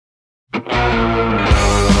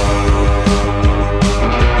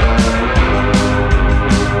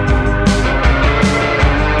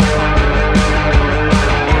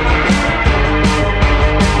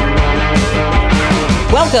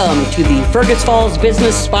Welcome to the Fergus Falls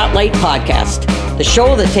Business Spotlight Podcast, the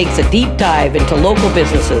show that takes a deep dive into local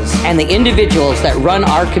businesses and the individuals that run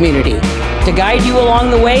our community. To guide you along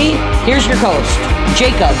the way, here's your host,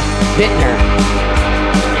 Jacob Bittner.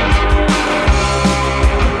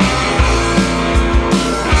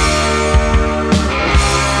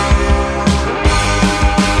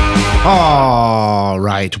 All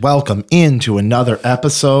right, welcome into another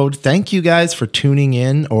episode. Thank you guys for tuning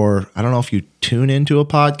in, or I don't know if you tune into a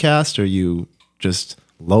podcast or you just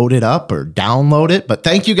load it up or download it, but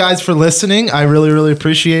thank you guys for listening. I really, really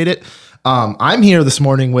appreciate it. I'm here this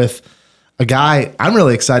morning with a guy. I'm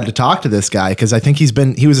really excited to talk to this guy because I think he's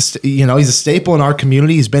a staple in our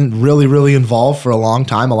community. He's been really, really involved for a long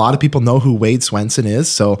time. A lot of people know who Wade Swenson is.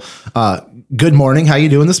 So, good morning. How you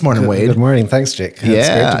doing this morning, Wade? Good morning. Thanks, Jake. It's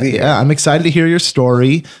great to be here. Yeah. I'm excited to hear your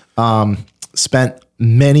story. Spent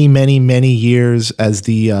many years as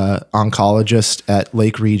the oncologist at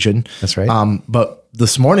Lake Region. That's right. But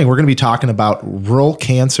this morning we're going to be talking about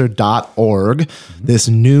ruralcancer.org, this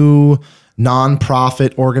new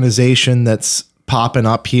nonprofit organization that's popping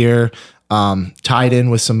up here. Tied in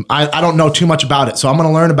with some, I don't know too much about it, so I'm going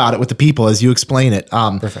to learn about it with the people as you explain it.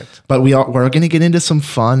 Perfect. But we're going to get into some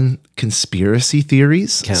fun conspiracy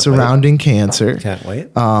theories surrounding cancer. Can't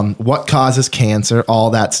wait. What causes cancer, all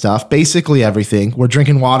that stuff, basically everything. We're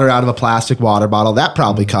drinking water out of a plastic water bottle. That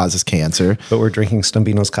probably causes cancer. But we're drinking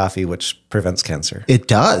Stumbino's coffee, which prevents cancer. It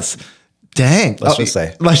does. Dang. Let's just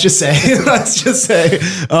say.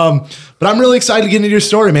 But I'm really excited to get into your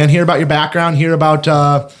story, man. Hear about your background, hear about,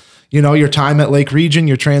 your time at Lake Region,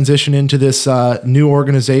 your transition into this new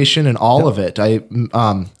organization and all of it. I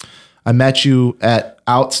met you at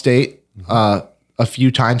Outstate a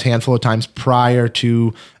few times, handful of times prior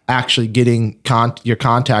to actually getting your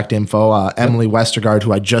contact info. Emily Westergaard,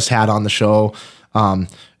 who I just had on the show.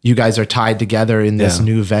 You guys are tied together in this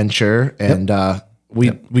new venture. And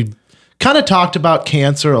we kind of talked about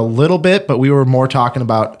cancer a little bit, but we were more talking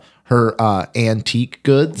about her antique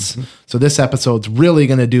goods. So this episode's really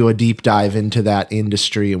going to do a deep dive into that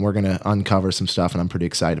industry, and we're going to uncover some stuff, and I'm pretty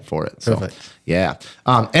excited for it. Perfect. So, yeah.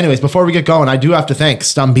 Anyways, before we get going, I do have to thank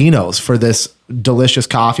Stumbino's for this delicious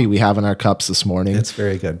coffee we have in our cups this morning. It's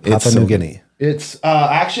very good. Papua New Guinea. It's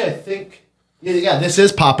actually, I think, yeah, this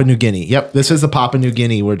is Papua New Guinea. Yep, this is the Papua New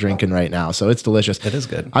Guinea we're drinking right now. So it's delicious. It is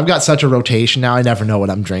good. I've got such a rotation now. I never know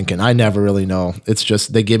what I'm drinking. I never really know. It's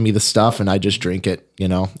just they give me the stuff and I just drink it.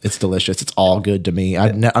 It's delicious. It's all good to me.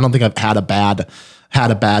 I don't think I've had a bad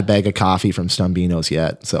bag of coffee from Stumbino's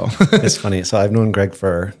yet. So It's funny. So I've known Greg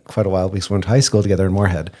for quite a while. We went to high school together in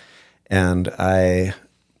Moorhead, and I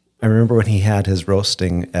remember when he had his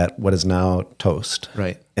roasting at what is now Toast.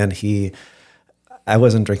 Right. And I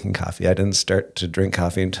wasn't drinking coffee. I didn't start to drink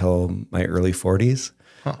coffee until my early 40s.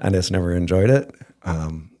 I just never enjoyed it.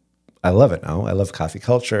 I love it now. I love coffee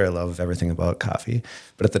culture. I love everything about coffee.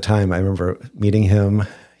 But at the time, I remember meeting him.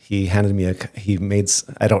 He handed me I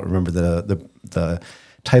don't remember the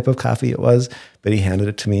type of coffee it was, but he handed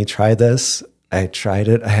it to me. Try this. I tried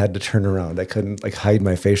it. I had to turn around. I couldn't hide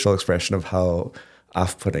my facial expression of how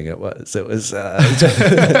off-putting it was. It was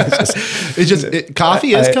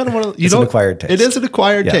coffee is kind of one of it's an acquired taste. It is an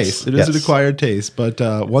acquired Yes. taste. It is an acquired taste. But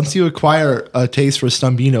once you acquire a taste for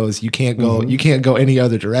Stumbino's, you can't go. You can't go any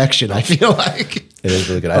other direction. I feel like it is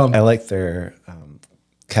really good. I like their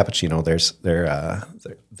cappuccino.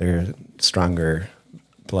 Their stronger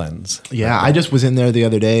blends. Yeah, I just was in there the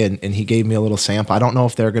other day, and he gave me a little sample. I don't know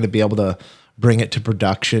if they're going to be able to bring it to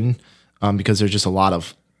production because there's just a lot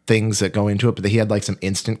of things that go into it, but he had some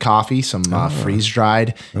instant coffee, some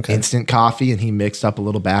freeze-dried instant coffee, and he mixed up a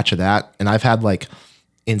little batch of that. And I've had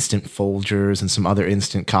instant Folgers and some other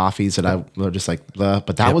instant coffees that I were just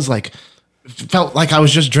but that was felt like I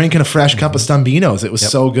was just drinking a fresh cup of Stumbino's. It was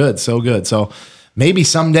so good. So maybe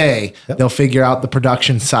someday they'll figure out the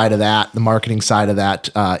production side of that, the marketing side of that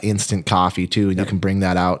instant coffee too, and you can bring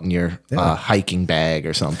that out in your hiking bag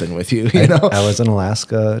or something with you. I was in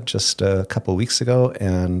Alaska just a couple of weeks ago,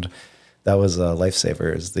 and that was a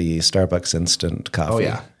lifesaver. Is the Starbucks instant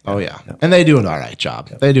coffee? Oh yeah. And they do an all right job.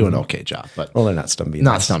 They do an okay job, but they're not Stumbino's.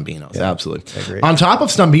 Not Stumbino's, absolutely. I agree. On top of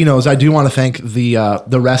Stumbino's, I do want to thank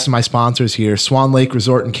the rest of my sponsors here: Swan Lake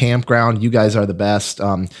Resort and Campground. You guys are the best.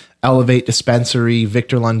 Elevate Dispensary,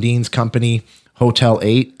 Victor Lundine's company, Hotel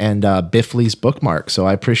 8, and Biffley's Bookmark. So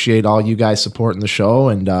I appreciate all you guys supporting the show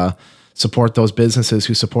and support those businesses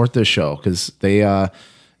who support this show, because they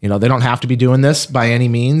don't have to be doing this by any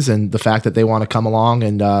means. And the fact that they want to come along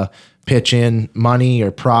and pitch in money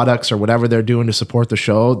or products or whatever they're doing to support the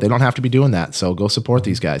show, they don't have to be doing that. So go support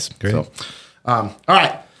these guys. Great. So, all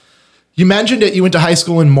right. You mentioned it. You went to high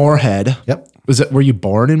school in Moorhead. Yep. Were you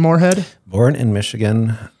born in Moorhead? Born in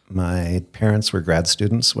Michigan. My parents were grad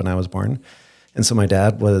students when I was born. And so my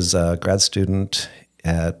dad was a grad student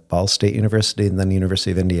at Ball State University and then the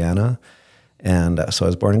University of Indiana. And so I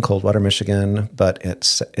was born in Coldwater, Michigan, but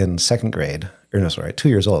in second grade, 2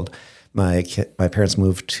 years old, my parents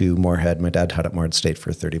moved to Moorhead. My dad taught at Moorhead State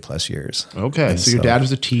for 30 plus years. Okay. So your dad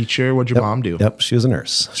was a teacher. What'd your mom do? Yep. She was a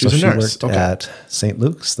nurse. She worked at St.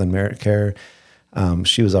 Luke's, then Merit Care.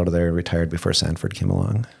 She was out of there, retired before Sanford came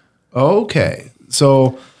along. Okay.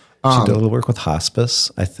 So she did a little work with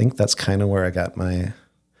hospice. I think that's kind of where I got my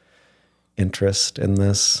interest in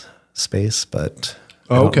this space, but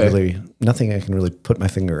nothing I can really put my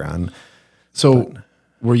finger on. So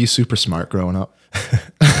were you super smart growing up?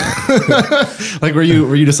 Like, were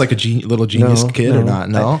you just like a little genius kid or not?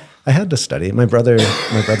 No, I had to study. My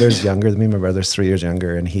brother's younger than me. My brother's 3 years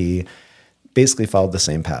younger, and he basically followed the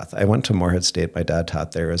same path. I went to Moorhead State. My dad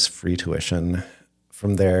taught there as free tuition.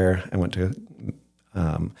 From there, I went to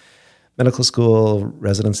medical school,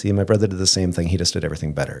 residency. My brother did the same thing. He just did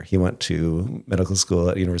everything better. He went to medical school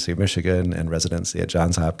at University of Michigan and residency at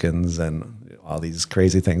Johns Hopkins and all these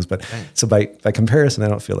crazy things. But so by comparison, I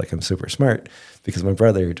don't feel like I'm super smart because my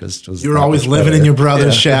brother just was. You were always living in your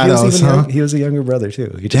brother's shadows, huh? He was a younger brother too.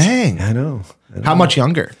 Dang. I know. How much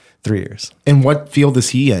younger? 3 years. And what field is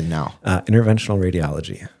he in now? Interventional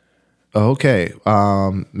radiology. Okay.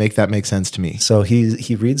 Make that make sense to me. So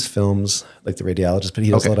he reads films like the radiologist, but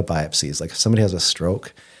he does a lot of biopsies. Like if somebody has a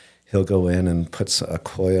stroke, he'll go in and puts a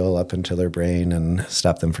coil up into their brain and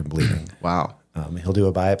stop them from bleeding. Wow. He'll do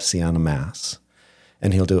a biopsy on a mass,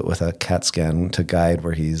 and he'll do it with a CAT scan to guide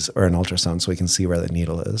or an ultrasound so he can see where the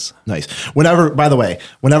needle is. Nice. By the way,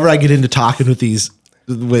 whenever I get into talking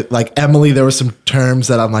with like Emily, there were some terms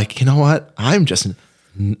that I'm like, you know what?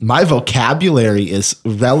 My vocabulary is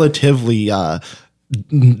relatively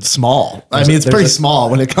small. I mean, it's pretty small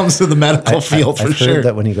when it comes to the medical field, for sure. I've heard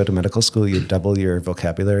that when you go to medical school, you double your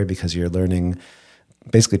vocabulary because you're learning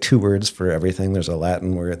basically 2 words for everything. There's a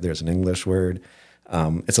Latin word, there's an English word.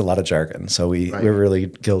 It's a lot of jargon. So we're really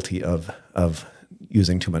guilty of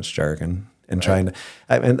using too much jargon and trying to.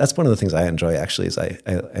 And that's one of the things I enjoy actually is I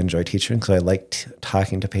enjoy teaching because I like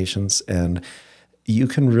talking to patients, and you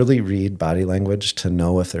can really read body language to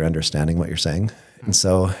know if they're understanding what you're saying. And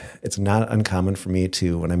so it's not uncommon for me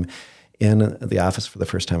to, when I'm in the office for the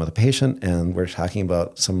first time with a patient and we're talking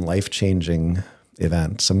about some life-changing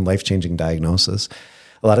event, some life-changing diagnosis,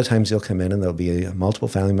 a lot of times you'll come in and there'll be multiple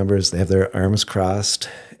family members. They have their arms crossed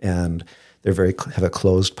and they're have a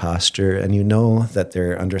closed posture. And you know that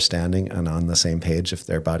they're understanding and on the same page if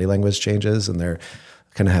their body language changes and they're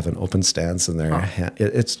kind of have an open stance in their hand.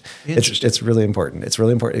 It's really important. It's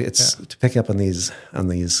really important. It's to pick up on these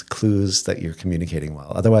clues that you're communicating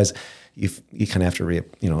well. Otherwise, you kind of have to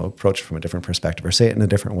approach from a different perspective or say it in a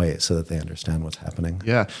different way so that they understand what's happening.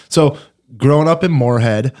 Yeah. So growing up in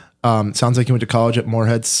Moorhead, sounds like you went to college at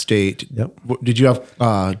Moorhead State. Yep. Did you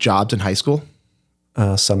have jobs in high school?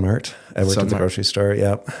 Sunmart. I worked at the grocery store.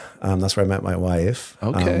 Yep. That's where I met my wife.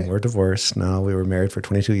 Okay. We're divorced now. We were married for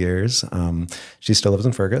 22 years. She still lives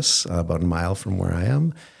in Fergus, about a mile from where I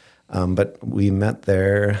am. But we met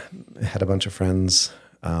there, had a bunch of friends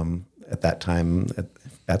at that time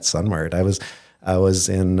at Sunmart. I was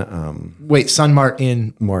in... Sunmart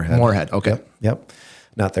in... Moorhead. Moorhead, okay. Yep.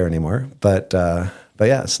 Not there anymore. But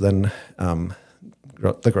yeah, so then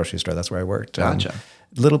the grocery store, that's where I worked. Gotcha.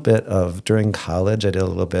 During college, I did a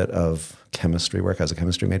little bit of chemistry work. I was a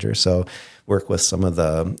chemistry major, so work with some of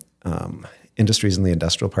the industries in the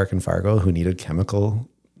industrial park in Fargo who needed chemical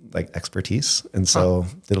expertise, and so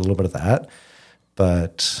did a little bit of that.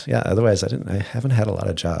 But yeah, otherwise I haven't had a lot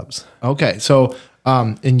of jobs. Okay, so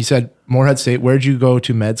and you said Moorhead State. Where'd you go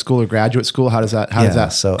to med school or graduate school? How does that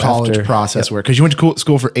college process work? Because you went to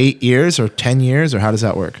school for 8 years or 10 years, or how does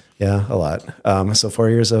that work? Yeah, a lot. So 4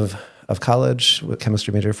 years of college with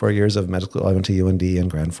chemistry major, 4 years of medical. I went to UND in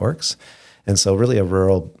Grand Forks. And so really a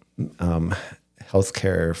rural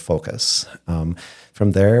healthcare focus.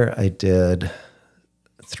 From there, I did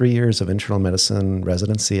 3 years of internal medicine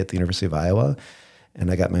residency at the University of Iowa.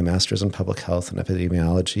 And I got my master's in public health and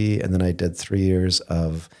epidemiology. And then I did 3 years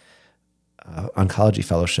of oncology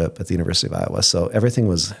fellowship at the University of Iowa. So everything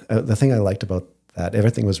was, the thing I liked about that,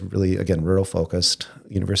 everything was really, again, rural focused.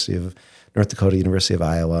 University of North Dakota, University of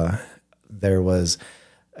Iowa.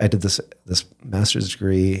 I did this master's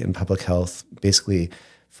degree in public health, basically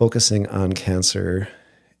focusing on cancer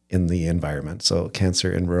in the environment, so cancer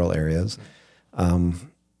in rural areas. And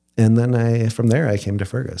then from there I came to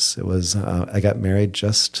Fergus. It was I got married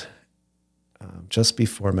just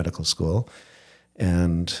before medical school,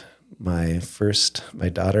 and my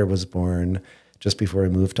daughter was born just before I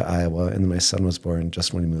moved to Iowa, and then my son was born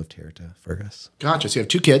just when we moved here to Fergus. Gotcha. So you have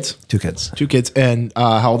two kids. Two kids. Two kids. And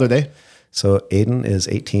how old are they? So Aiden is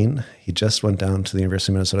 18. He just went down to the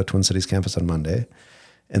University of Minnesota Twin Cities campus on Monday.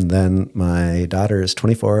 And then my daughter is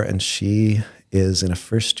 24, and she is in a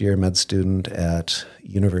first-year med student at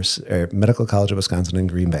Medical College of Wisconsin in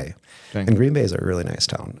Green Bay. Dang. And Green Bay is a really nice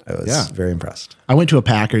town. I was very impressed. I went to a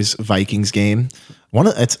Packers-Vikings game.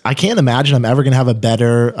 I can't imagine I'm ever going to have a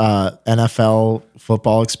better NFL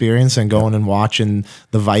football experience than going and watching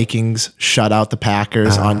the Vikings shut out the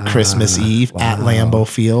Packers on Christmas Eve at Lambeau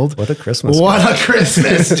Field. What a Christmas. What a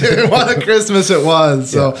Christmas, dude. What a Christmas it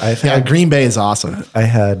was. Green Bay is awesome. I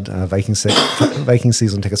had Viking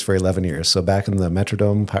season tickets for 11 years. So back in the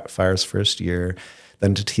Metrodome Fire's first year,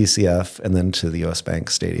 then to TCF, and then to the US Bank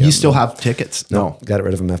Stadium. You still have tickets? No, got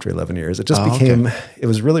rid of them after 11 years. It just it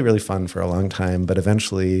was really, really fun for a long time, but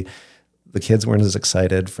eventually the kids weren't as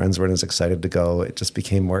excited, friends weren't as excited to go. It just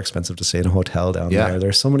became more expensive to stay in a hotel down there.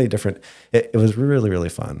 There's so many different, it was really, really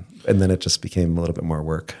fun. And then it just became a little bit more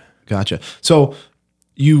work. Gotcha. So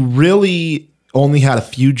you really only had a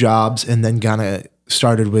few jobs and then kind of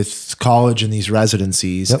started with college and these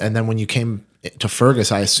residencies. Yep. And then when you came to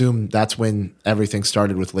Fergus, I assume that's when everything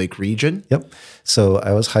started with Lake Region. Yep. So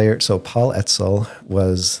I was hired. So Paul Etzel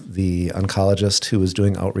was the oncologist who was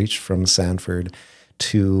doing outreach from Sanford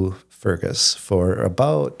to Fergus for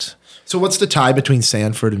about. So what's the tie between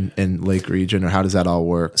Sanford and Lake Region, or how does that all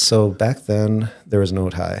work? So back then there was no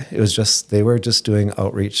tie. It was just, they were just doing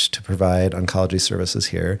outreach to provide oncology services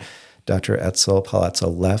here. Dr. Etzel, Paul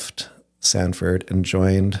Etzel, left Sanford and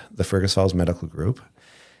joined the Fergus Falls Medical Group.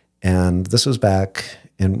 And this was back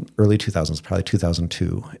in early 2000s, probably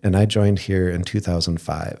 2002. And I joined here in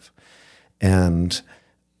 2005. And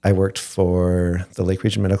I worked for the Lake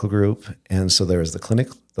Region Medical Group. And so there was the clinic,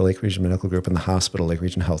 the Lake Region Medical Group, and the hospital, Lake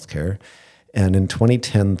Region Healthcare. And in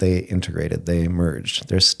 2010, they integrated, they merged.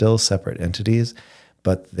 They're still separate entities,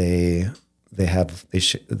 but the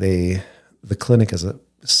clinic is a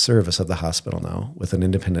service of the hospital now with an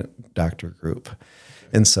independent doctor group.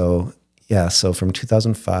 And so, so from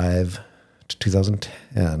 2005 to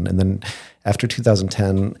 2010, and then after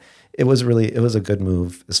 2010, it was a good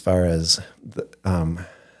move as far as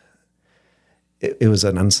it was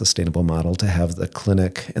an unsustainable model to have the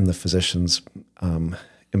clinic and the physicians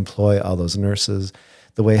employ all those nurses.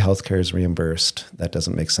 The way healthcare is reimbursed, that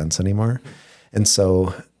doesn't make sense anymore. And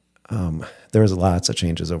so there was lots of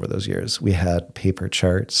changes over those years. We had paper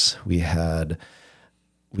charts. We had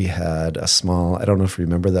a small, I don't know if you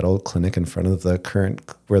remember that old clinic in front of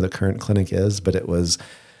where the current clinic is, but it was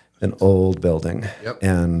an old building. Yep.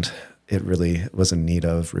 And it really was in need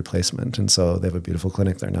of replacement. And so they have a beautiful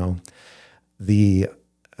clinic there now. It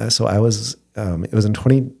was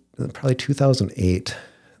in probably 2008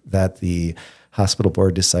 that the hospital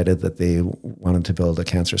board decided that they wanted to build a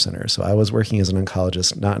cancer center. So I was working as an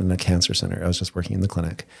oncologist, not in a cancer center. I was just working in the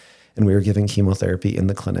clinic. And we were giving chemotherapy in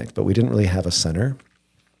the clinic, but we didn't really have a center.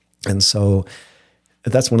 And so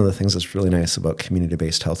that's one of the things that's really nice about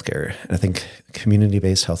community-based healthcare. And I think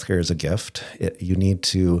community-based healthcare is a gift. You need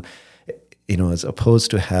to, as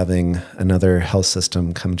opposed to having another health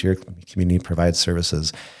system come to your community, provide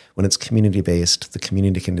services, when it's community-based, the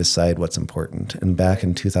community can decide what's important. And back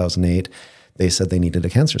in 2008, they said they needed a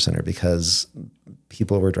cancer center because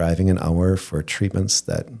people were driving an hour for treatments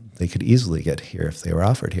that they could easily get here if they were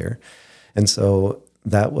offered here. And so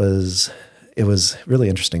it was really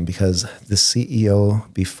interesting because the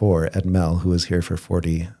CEO before, Ed Mell, who was here for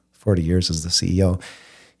 40 years as the CEO,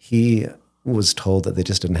 he was told that they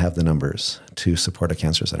just didn't have the numbers to support a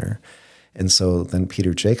cancer center. And so then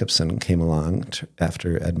Peter Jacobson came along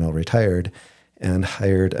after Ed Mell retired and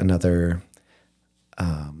hired another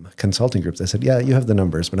consulting group. They said, yeah, you have the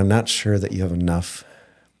numbers, but I'm not sure that you have enough.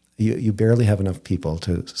 You barely have enough people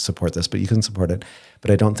to support this, but you can support it.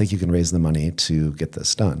 But I don't think you can raise the money to get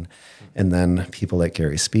this done. And then people like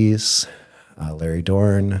Gary Spees, Larry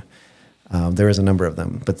Dorn, there was a number of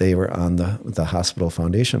them, but they were on the hospital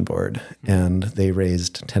foundation board, and they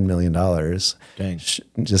raised $10 million. Dang.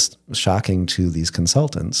 Just shocking to these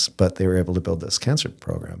consultants, but they were able to build this cancer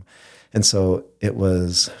program. And so it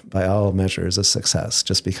was, by all measures, a success,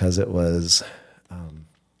 just because it was,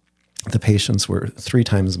 the patients were 3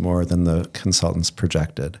 times more than the consultants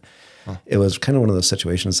projected. Huh. It was kind of one of those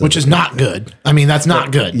situations. Which is not good. I mean, that's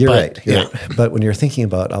not good. You're right. But when you're thinking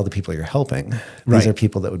about all the people you're helping, these are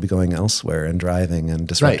people that would be going elsewhere and driving and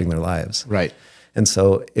disrupting their lives. Right. And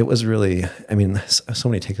so it was really, so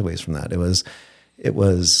many takeaways from that. It was,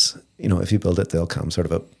 if you build it, they'll come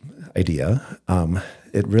sort of a idea.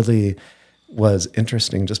 It really was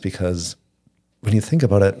interesting just because when you think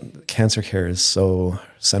about it, cancer care is so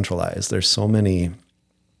centralized. There's so many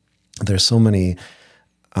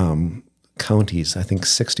counties. I think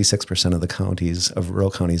 66% of the counties, of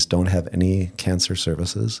rural counties, don't have any cancer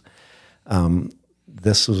services.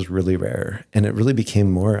 This was really rare, and it really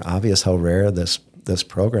became more obvious how rare this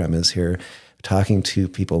program is here. Talking to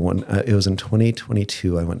people, when it was in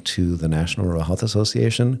 2022, I went to the National Rural Health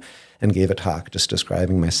Association and gave a talk just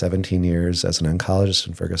describing my 17 years as an oncologist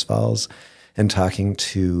in Fergus Falls, and talking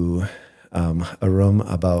to a room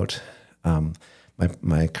about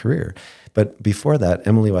my career. But before that,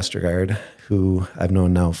 Emily Westergaard, who I've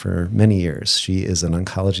known now for many years, she is an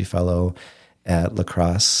oncology fellow at La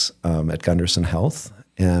Crosse at Gunderson Health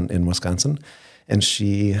and in Wisconsin. And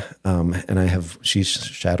she's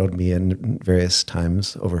shadowed me in various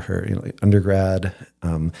times over her undergrad,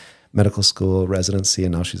 medical school, residency,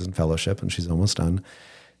 and now she's in fellowship and she's almost done.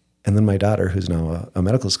 And then my daughter, who's now a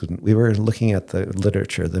medical student, we were looking at the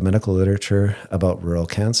literature, the medical literature about rural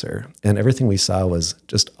cancer. And everything we saw was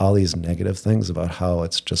just all these negative things about how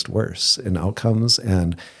it's just worse in outcomes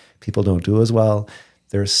and people don't do as well.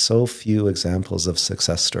 There's so few examples of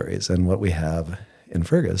success stories. And what we have in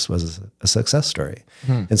Fergus was a success story.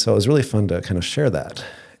 And so it was really fun to kind of share that.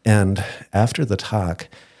 And after the talk,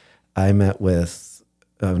 I met with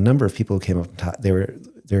a number of people who came up and talked. They were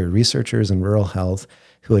researchers in rural health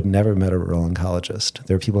who had never met a rural oncologist.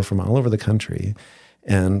 There were people from all over the country.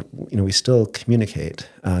 And we still communicate.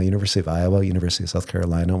 University of Iowa, University of South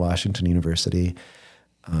Carolina, Washington University,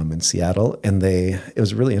 in Seattle. And it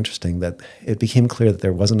was really interesting that it became clear that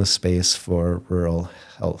there wasn't a space for rural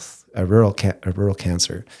health, a rural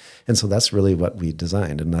cancer. And so that's really what we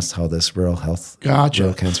designed. And that's how this rural health,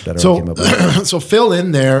 rural cancer.org came about. So fill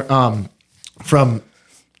in there from,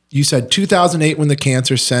 you said 2008 when the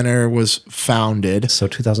Cancer Center was founded. So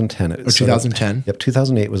 2010. Or 2010. Yep,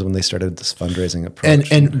 2008 was when they started this fundraising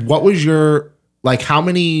approach. And what was what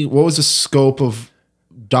was the scope of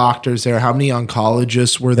doctors there? How many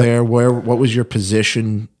oncologists were there? What was your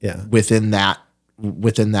position within that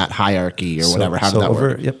hierarchy or whatever? How did that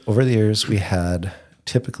work? Over the years, we had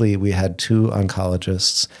two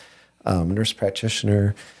oncologists, nurse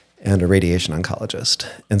practitioner, and a radiation oncologist.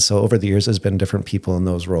 And so over the years, there's been different people in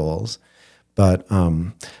those roles. But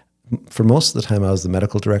for most of the time, I was the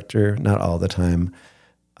medical director, not all the time.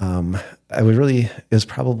 It was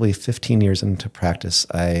probably 15 years into practice,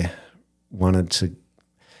 I wanted to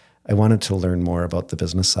learn more about the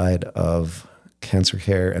business side of cancer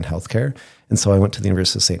care and healthcare. And so I went to the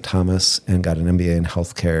University of St. Thomas and got an MBA in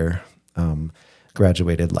healthcare,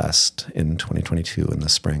 graduated in 2022 in the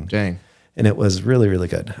spring. Dang. And it was really, really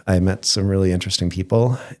good. I met some really interesting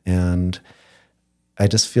people, and I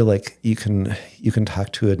just feel like you can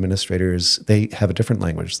talk to administrators. They have a different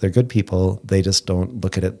language. They're good people. They just don't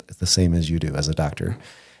look at it the same as you do as a doctor.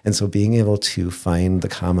 And so being able to find the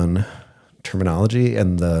common terminology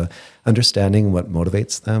and the understanding what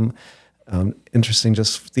motivates them. Interesting,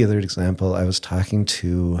 just the other example, I was talking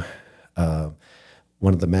to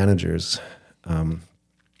one of the managers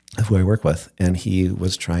who I work with, and he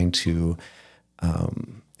was trying to,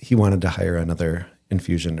 he wanted to hire another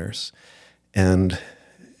infusion nurse, and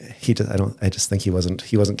I just think he wasn't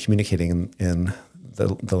communicating in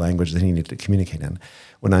the language that he needed to communicate in.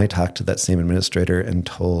 When I talked to that same administrator and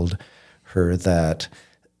told her that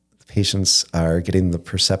patients are getting the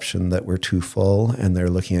perception that we're too full and they're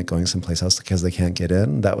looking at going someplace else because they can't get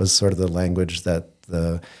in, that was sort of the language that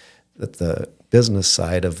the business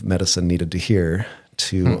side of medicine needed to hear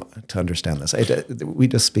to understand this. We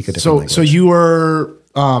just speak a different language. So you were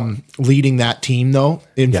leading that team though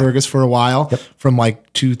in Fergus for a while, from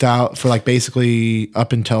basically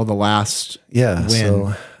up until the last win.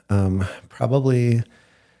 So probably.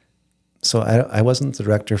 So I wasn't the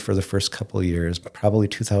director for the first couple of years, probably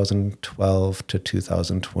 2012 to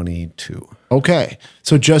 2022. Okay.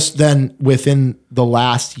 So just then within the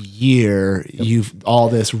last year, all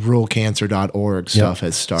this ruralcancer.org stuff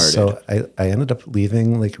has started. So I ended up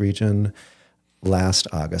leaving Lake Region last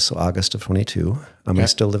August, so August of 22. I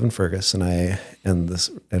still live in Fergus, and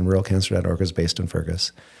ruralcancer.org is based in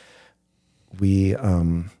Fergus.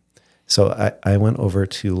 So I went over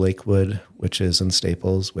to Lakewood, which is in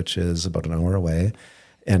Staples, which is about an hour away.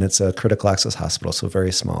 And it's a critical access hospital, so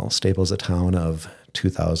very small. Staples, a town of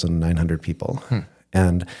 2,900 people.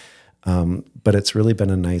 And but it's really been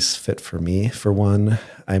a nice fit for me. For one,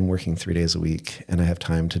 I'm working 3 days a week, and I have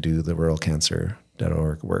time to do the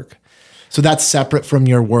ruralcancer.org work. So that's separate from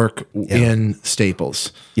your work in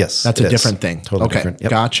Staples? Yes. That's a different thing. Totally different. Yep.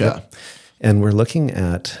 Gotcha. Yep. And we're looking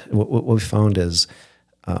at, what we found is,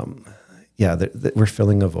 we're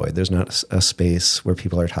filling a void. There's not a space where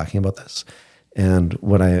people are talking about this. And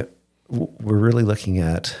we're really looking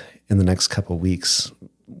at in the next couple of weeks,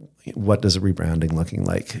 what does a rebranding looking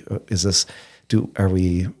like? Is this, are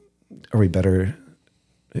we better?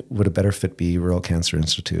 Would a better fit be Rural Cancer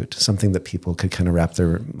Institute, something that people could kind of wrap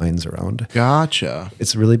their minds around? Gotcha.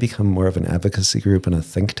 It's really become more of an advocacy group and a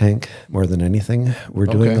think tank more than anything. We're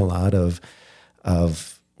doing a lot of,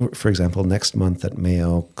 for example, next month at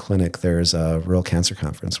Mayo Clinic, there's a Rural Cancer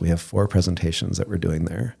Conference. We have 4 presentations that we're doing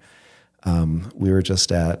there. We were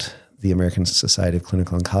just at the American Society of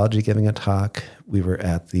Clinical Oncology giving a talk. We were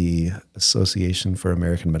at the Association for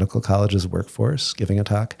American Medical Colleges Workforce giving a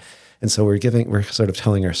talk. And so we're sort of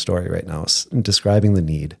telling our story right now, describing the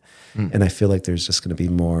need. And I feel like there's just going to be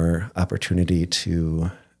more opportunity to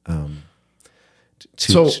tell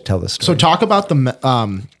the story. So talk about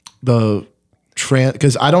the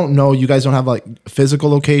because I don't know, you guys don't have like physical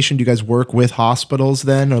location. Do you guys work with hospitals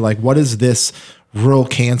then? Or like, what is this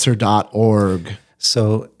ruralcancer.org?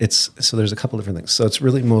 So there's a couple different things. So it's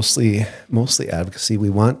really mostly advocacy. We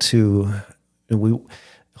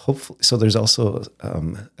hopefully, so there's also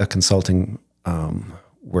a consulting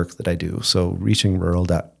work that I do. So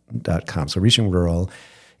reachingrural.com. So Reaching Rural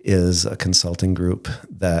is a consulting group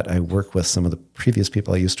that I work with some of the previous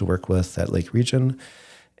people I used to work with at Lake Region.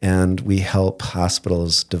 And we help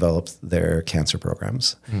hospitals develop their cancer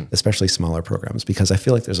programs, especially smaller programs, because I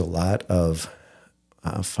feel like there's a lot of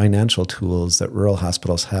financial tools that rural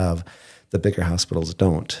hospitals have that bigger hospitals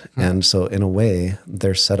don't. And so in a way,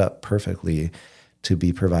 they're set up perfectly to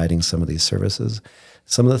be providing some of these services.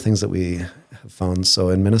 Some of the things that we have found, so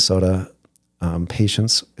in Minnesota,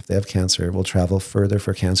 patients, if they have cancer, will travel further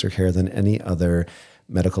for cancer care than any other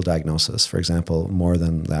medical diagnosis. For example, more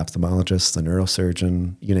than the ophthalmologist, the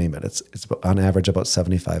neurosurgeon, you name it. It's on average about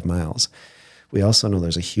 75 miles. We also know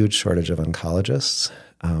there's a huge shortage of oncologists.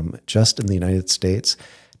 Just in the United States,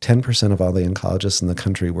 10% of all the oncologists in the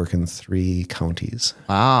country work in 3 counties.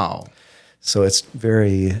 Wow. So it's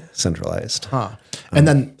very centralized. Huh. And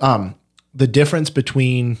then the difference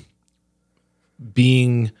between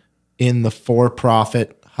being in the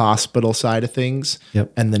for-profit hospital side of things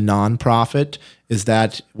and the nonprofit, was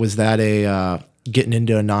that a getting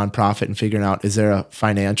into a nonprofit and figuring out, is there a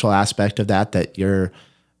financial aspect of that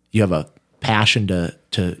you have a passion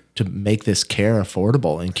to make this care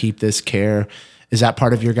affordable and keep this care? Is that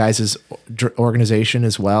part of your guys' organization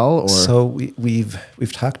as well? Or? So we've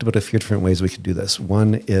talked about a few different ways we could do this.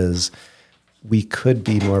 One is we could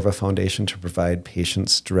be more of a foundation to provide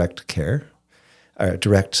patients direct care,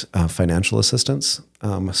 direct financial assistance.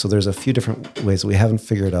 So there's a few different ways. We haven't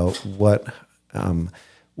figured out what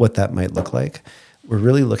that might look like. We're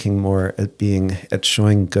really looking more at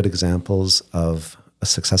showing good examples of a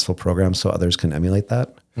successful program so others can emulate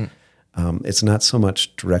that. It's not so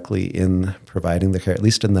much directly in providing the care, at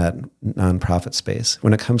least in that nonprofit space.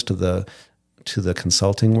 When it comes to the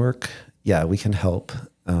consulting work, we can help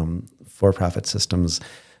for-profit systems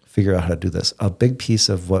figure out how to do this. A big piece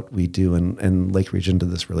of what we do, and Lake Region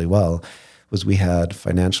did this really well, was we had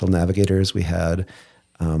financial navigators, we had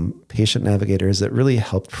patient navigators that really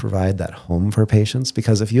helped provide that home for patients.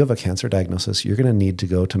 Because if you have a cancer diagnosis, you're going to need to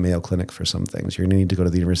go to Mayo Clinic for some things. You're going to need to go to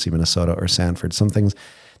the University of Minnesota or Sanford, some things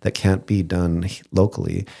that can't be done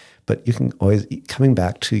locally. But you can always, coming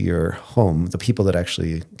back to your home, the people that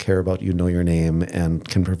actually care about you, know your name, and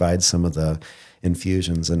can provide some of the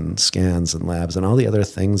infusions and scans and labs and all the other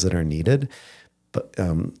things that are needed. But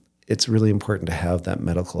it's really important to have that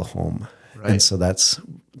medical home. Right. And so that's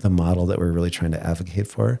the model that we're really trying to advocate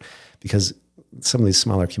for, because some of these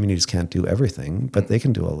smaller communities can't do everything, but they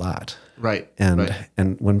can do a lot. Right.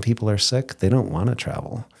 And when people are sick, they don't want to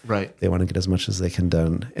travel. Right. They want to get as much as they can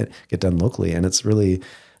get done locally. And it's really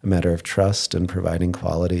a matter of trust and providing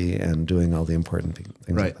quality and doing all the important things.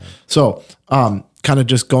 Right. Like that. So kind of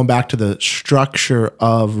just going back to the structure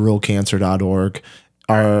of ruralcancer.org,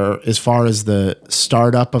 as far as the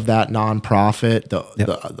startup of that nonprofit,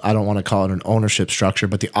 the I don't want to call it an ownership structure,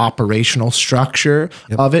 but the operational structure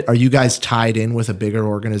of it, are you guys tied in with a bigger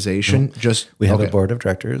organization? We have a board of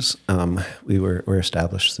directors. We're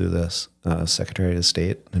established through this Secretary of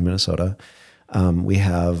State in Minnesota. We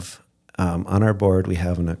have on our board, we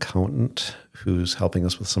have an accountant who's helping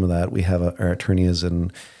us with some of that. We have our attorney is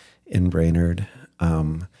in Brainerd.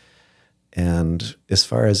 And as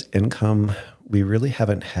far as income, we really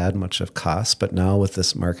haven't had much of costs, but now with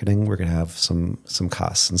this marketing, we're going to have some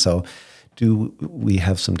costs. And so do we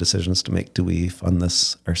have some decisions to make? Do we fund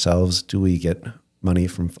this ourselves? Do we get money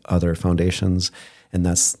from other foundations? And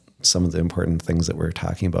that's some of the important things that we're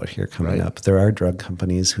talking about here coming up. There are drug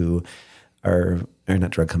companies who are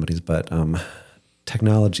not drug companies, but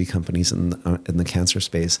technology companies in the cancer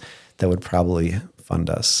space that would probably fund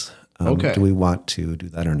us. Okay. Do we want to do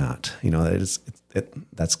that or not?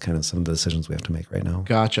 That's kind of some of the decisions we have to make right now.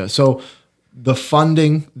 Gotcha. So the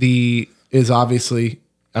funding is obviously,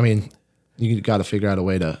 I mean, you got to figure out a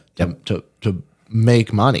way to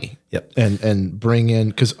make money. Yep. And bring in,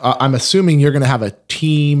 because I'm assuming you're going to have a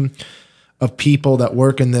team of people that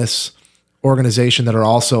work in this organization that are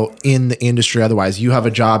also in the industry. Otherwise, you have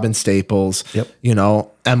a job in Staples. Yep.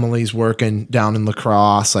 Emily's working down in La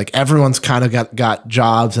Crosse. Like everyone's kind of got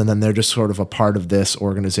jobs, and then they're just sort of a part of this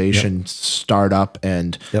organization, start up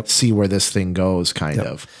and see where this thing goes, kind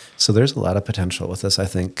of. So there's a lot of potential with this. I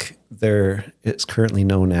think there is currently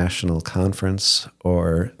no national conference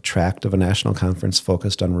or tract of a national conference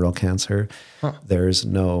focused on rural cancer. Huh. There's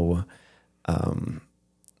no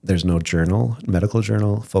medical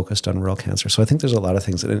journal focused on rural cancer. So I think there's a lot of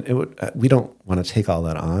things that we don't want to take all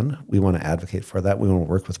that on. We want to advocate for that. We want to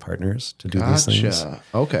work with partners to do these things.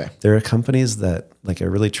 Okay. There are companies that are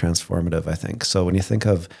really transformative, I think. So when you think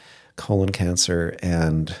of colon cancer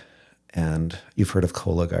and you've heard of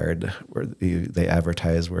Cologuard, where they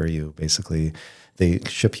advertise where you basically, they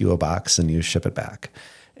ship you a box and you ship it back.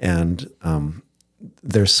 And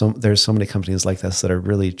there's so many companies like this that are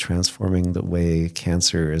really transforming the way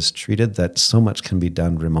cancer is treated, that so much can be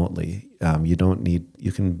done remotely. You don't have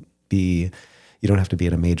to be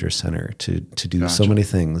at a major center to do so many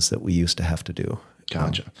things that we used to have to do.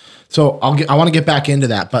 Gotcha. So I want to get back into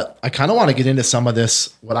that, but I kind of want to get into some of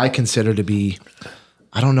this, what I consider to be,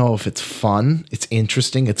 I don't know if it's fun, it's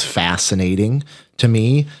interesting, it's fascinating to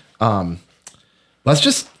me. Let's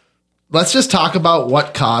just talk about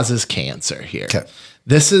what causes cancer here. Okay.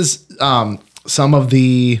 This is some of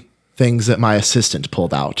the things that my assistant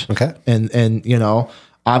pulled out. Okay. And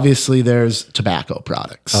obviously there's tobacco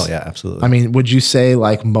products. Oh yeah, absolutely. I mean, would you say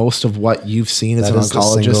like most of what you've seen as an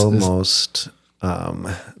oncologist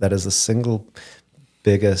that is the single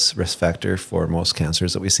biggest risk factor for most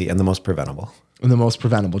cancers that we see, and the most preventable. And the most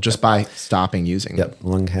preventable, just by stopping using it.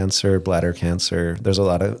 Lung cancer, bladder cancer. There's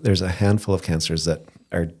a handful of cancers that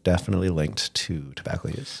are definitely linked to tobacco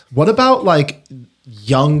use. What about like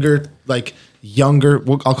younger,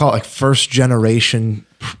 I'll call it like first generation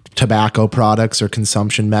tobacco products or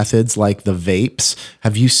consumption methods, like the vapes?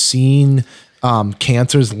 Have you seen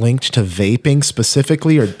cancers linked to vaping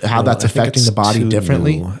specifically, or how that's affecting the body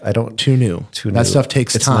differently? Too new. That stuff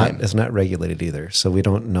takes time. It's not regulated either. So we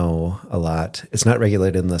don't know a lot. It's not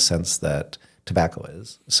regulated in the sense that tobacco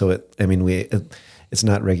is. So it's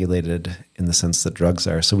not regulated in the sense that drugs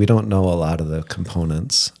are. So we don't know a lot of the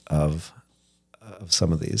components of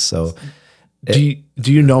some of these. So do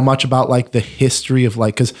you know much about like the history of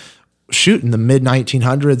because in the mid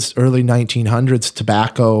 1900s, early 1900s,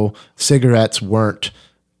 tobacco cigarettes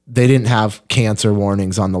they didn't have cancer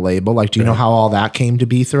warnings on the label. Like, do you know how all that came to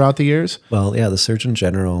be throughout the years? Well, yeah, the Surgeon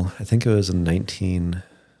General, I think it was in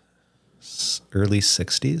early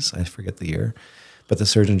 60s. I forget the year. But the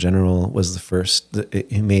Surgeon General was the first.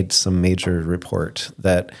 He made some major report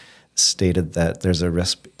that stated that there's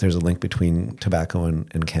a link between tobacco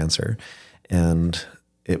and cancer. And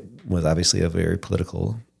it was obviously a very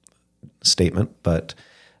political statement, but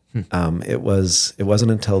it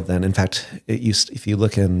wasn't until then. In fact, if you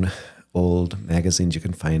look in old magazines, you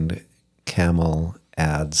can find Camel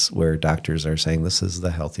ads where doctors are saying this is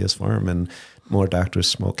the healthiest form, and more doctors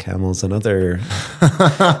smoke Camels than other.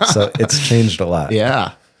 So it's changed a lot.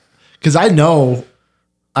 Yeah, because I know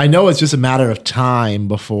it's just a matter of time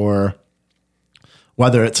before,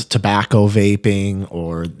 whether it's tobacco vaping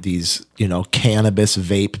or these cannabis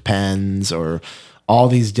vape pens or all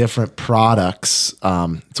these different products,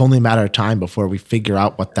 it's only a matter of time before we figure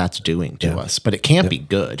out what that's doing to us. But it can't be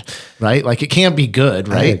good, right? Like, it can't be good,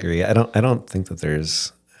 right? I agree. I don't think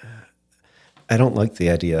that I don't like the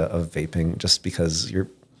idea of vaping just because you're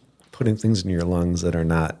putting things in your lungs that are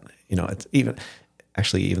not, it's even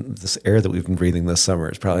this air that we've been breathing this summer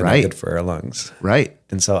is probably not good for our lungs. Right.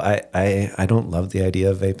 And so I don't love the idea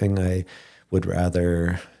of vaping. I would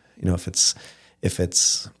rather, if it's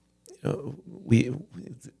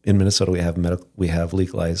in Minnesota we have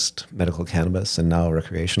legalized medical cannabis and now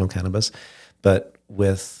recreational cannabis, but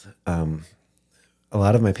with a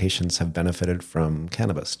lot of my patients have benefited from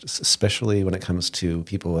cannabis, especially when it comes to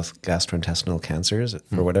people with gastrointestinal cancers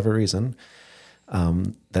for whatever reason.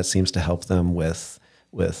 That seems to help them with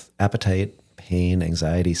appetite, pain,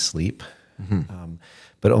 anxiety, sleep. Mm-hmm.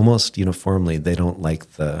 But almost uniformly, they don't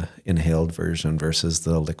like the inhaled version versus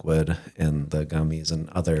the liquid and the gummies and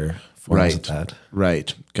other forms of that.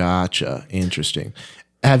 Right. Gotcha. Interesting.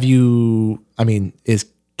 Is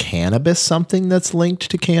cannabis something that's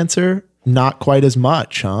linked to cancer? not quite as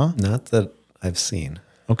much, huh? Not that I've seen.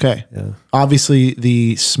 Okay. Yeah. Obviously,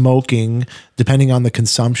 the smoking, depending on the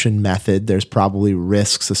consumption method, there's probably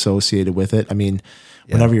risks associated with it. I mean,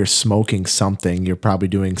 whenever you're smoking something, you're probably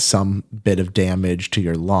doing some bit of damage to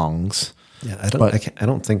your lungs. Yeah, I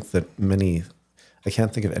don't think that I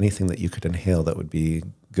can't think of anything that you could inhale that would be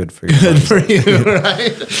good for your lungs. For you,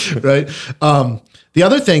 right? Right. The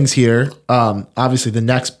other things here, obviously, the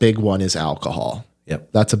next big one is alcohol. Yep.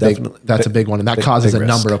 That's a big one, and that causes a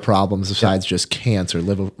number of problems besides just cancer,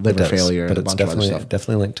 liver failure, but and a bunch of other stuff.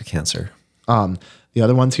 Definitely linked to cancer. The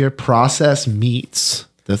other ones here, processed meats.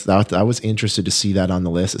 I was interested to see that on the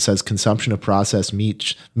list. It says consumption of processed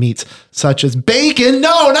meats such as bacon.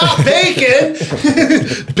 No, not bacon.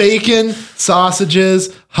 Bacon,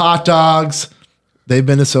 sausages, hot dogs. They've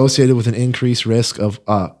been associated with an increased risk of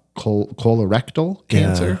colorectal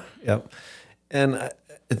cancer. Yeah, yep. And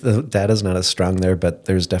the data's not as strong there, but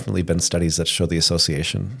there's definitely been studies that show the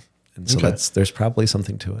association. And so there's probably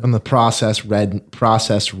something to it. And the processed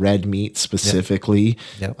red meat specifically.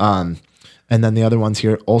 Yep. And then the other ones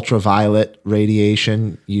here, ultraviolet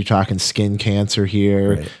radiation. You're talking skin cancer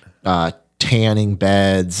here, tanning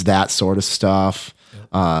beds, that sort of stuff.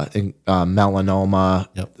 Melanoma.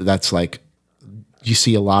 Yep. That's like, you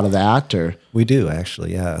see a lot of that, or? We do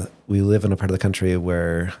actually, yeah. We live in a part of the country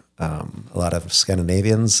where a lot of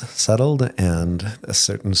Scandinavians settled, and a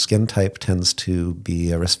certain skin type tends to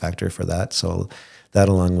be a risk factor for that. So that,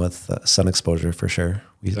 along with sun exposure, for sure,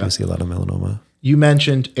 we do see a lot of melanoma. You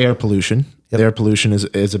mentioned air pollution. Yep. Air pollution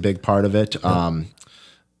is a big part of it.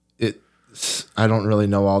 Yep. I don't really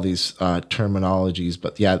know all these terminologies,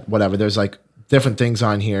 but yeah, whatever. There's like different things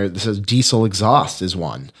on here. This says diesel exhaust is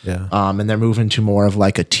one. Yeah. And they're moving to more of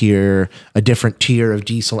like a different tier of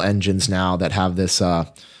diesel engines now that have this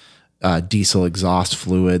diesel exhaust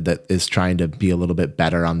fluid that is trying to be a little bit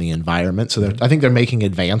better on the environment. So I think they're making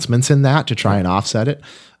advancements in that to try and offset it.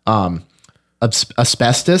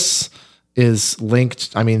 Asbestos is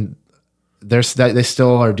linked. I mean, they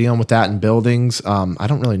still are dealing with that in buildings. I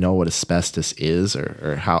don't really know what asbestos is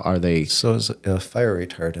or how are they. So it's a fire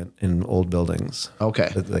retardant in old buildings. Okay.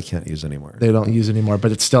 That they can't use anymore. They don't use anymore,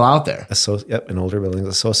 but it's still out there. In older buildings,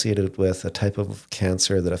 associated with a type of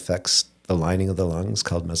cancer that affects the lining of the lungs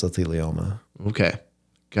called mesothelioma. Okay.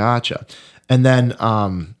 Gotcha. And then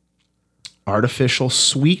artificial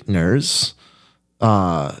sweeteners.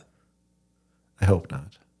 I hope not.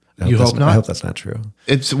 You hope not? I hope that's not true.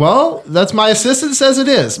 That's my assistant says it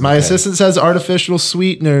is. My assistant says artificial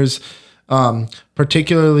sweeteners,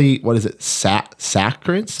 particularly, what is it?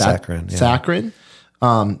 Saccharin? Saccharin. Saccharin.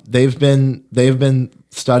 They've been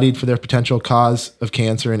studied for their potential cause of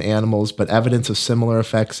cancer in animals, but evidence of similar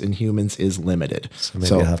effects in humans is limited. So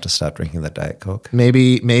maybe you'll have to stop drinking that Diet Coke.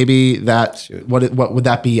 Maybe that, what would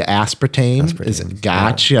that be? Aspartame?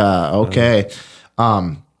 Gotcha. Yeah. Okay.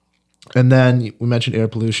 And then we mentioned air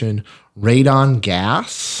pollution, radon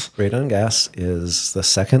gas. Radon gas is the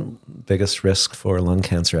second biggest risk for lung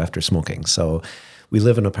cancer after smoking. So we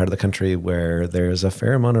live in a part of the country where there's a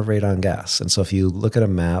fair amount of radon gas. And so if you look at a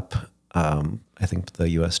map, I think the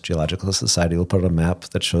U.S. Geological Society will put a map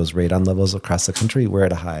that shows radon levels across the country. We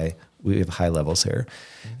have high levels here.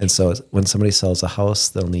 And so when somebody sells a house,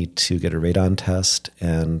 they'll need to get a radon test.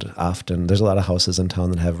 And often there's a lot of houses in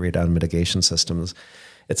town that have radon mitigation systems.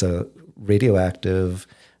 It's a radioactive,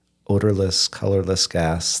 odorless, colorless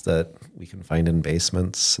gas that we can find in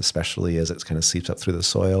basements, especially as it kind of seeps up through the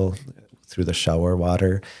soil, through the shower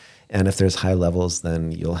water. And if there's high levels,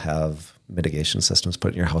 then you'll have mitigation systems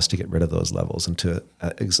put in your house to get rid of those levels and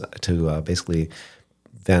to basically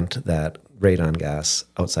vent that radon gas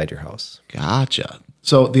outside your house. Gotcha.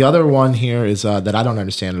 So the other one here is that I don't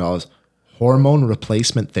understand at all is hormone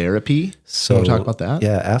replacement therapy. So can we talk about that?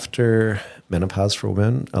 Yeah, after menopause for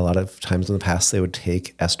women, a lot of times in the past they would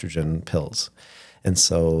take estrogen pills. And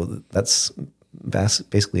so that's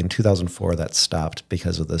basically in 2004 that stopped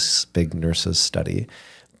because of this big nurses study.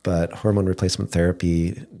 But hormone replacement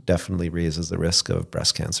therapy definitely raises the risk of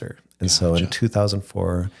breast cancer. And so in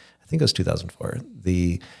 2004, I think it was 2004,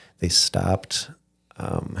 they stopped,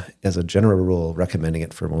 as a general rule, recommending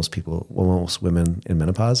it for most women in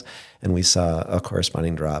menopause. And we saw a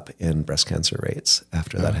corresponding drop in breast cancer rates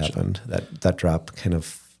after that happened. That drop kind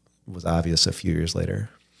of was obvious a few years later.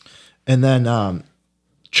 And then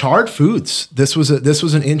charred foods. This was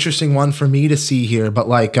an interesting one for me to see here, but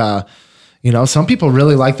like, some people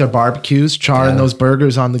really like their barbecues, charring those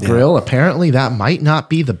burgers on the grill. Apparently that might not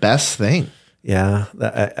be the best thing. Yeah.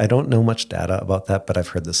 I don't know much data about that, but I've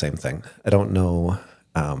heard the same thing. I don't know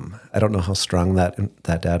I don't know how strong that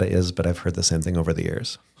data is, but I've heard the same thing over the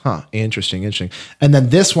years. Huh. Interesting. And then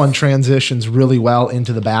this one transitions really well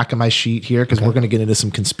into the back of my sheet here because we're going to get into some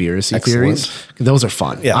conspiracy theories. Those are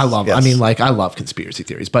fun. Yes, I love. yes. I mean, like I love conspiracy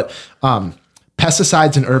theories. But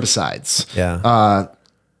pesticides and herbicides. Yeah.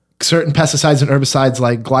 Certain pesticides and herbicides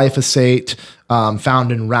like glyphosate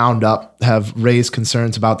found in Roundup have raised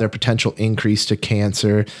concerns about their potential increase to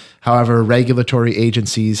cancer. However, regulatory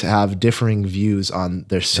agencies have differing views on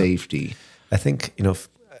their safety. I think,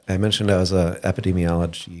 I mentioned I was an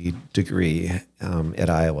epidemiology degree at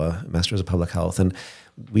Iowa, Master's of Public Health, and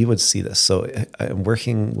we would see this. So I'm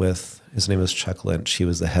working with, his name is Chuck Lynch. He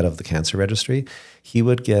was the head of the cancer registry. He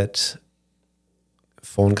would get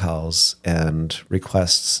phone calls and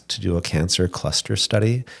requests to do a cancer cluster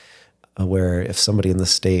study where if somebody in the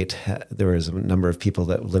state, there was a number of people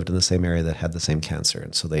that lived in the same area that had the same cancer.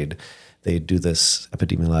 And so they'd do this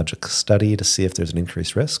epidemiologic study to see if there's an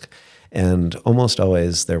increased risk. And almost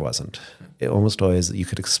always there wasn't. Almost always you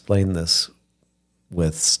could explain this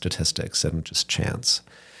with statistics and just chance.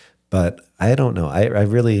 But I don't know. I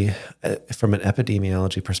really, from an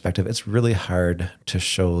epidemiology perspective, it's really hard to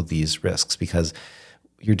show these risks because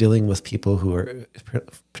you're dealing with people who are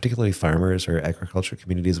particularly farmers or agriculture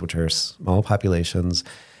communities, which are small populations.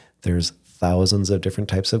 There's thousands of different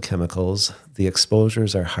types of chemicals. The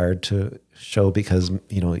exposures are hard to show because,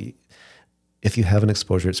 if you have an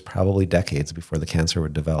exposure, it's probably decades before the cancer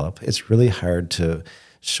would develop. It's really hard to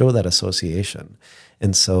show that association.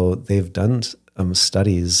 And so they've done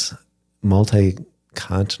studies,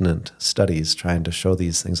 multi-continent studies trying to show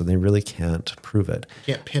these things, and they really can't prove it.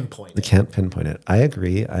 You can't pinpoint They can't pinpoint it. I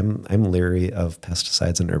agree. I'm leery of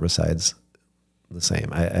pesticides and herbicides the same.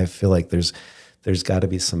 I feel like there's got to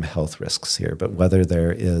be some health risks here, but whether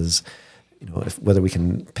there is, whether we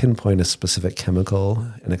can pinpoint a specific chemical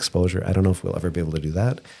and exposure, I don't know if we'll ever be able to do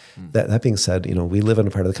that. That being said, we live in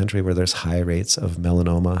a part of the country where there's high rates of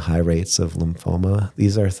melanoma, high rates of lymphoma.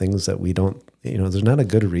 These are things that we don't, there's not a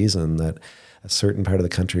good reason that a certain part of the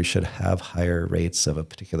country should have higher rates of a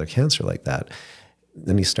particular cancer like that.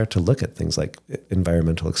 Then you start to look at things like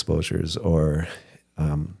environmental exposures or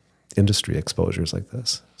industry exposures like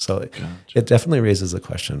this. So it definitely raises the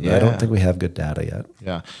question. But I don't think we have good data yet.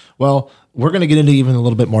 Yeah. Well, we're going to get into even a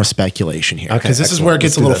little bit more speculation here because this is where it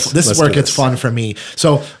gets this is where it gets fun for me.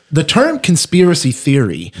 So the term conspiracy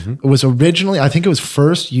theory was originally, I think it was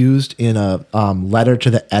first used in a letter to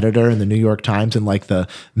the editor in the New York Times in like the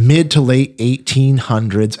mid to late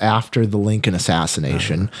 1800s after the Lincoln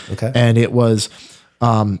assassination. And it was,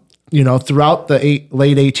 throughout the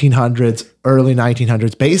late 1800s, early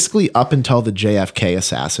 1900s, basically up until the JFK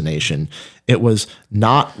assassination, it was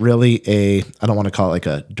not really I don't want to call it like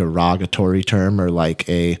a derogatory term or like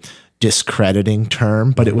a discrediting term,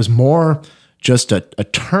 but it was more just a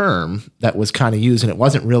term that was kind of used, and it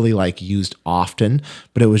wasn't really like used often,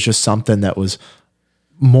 but it was just something that was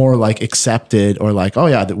more like accepted or like, oh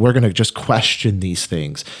yeah, that we're going to just question these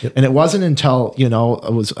things. And it wasn't until,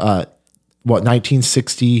 it was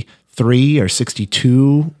 1963 or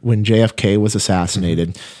 62 when JFK was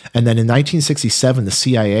assassinated. And then in 1967, the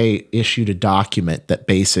CIA issued a document that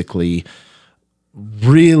basically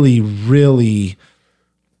really, really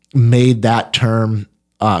made that term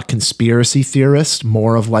conspiracy theorist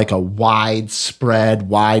more of like a widespread,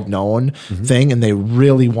 wide known thing. And they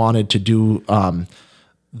really wanted to do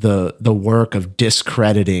the work of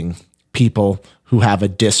discrediting people who have a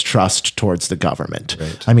distrust towards the government.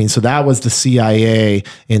 Right. I mean, so that was the CIA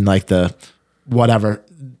in like the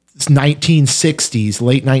 1960s,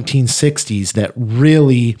 late 1960s, that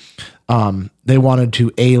really they wanted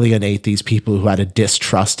to alienate these people who had a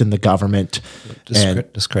distrust in the government and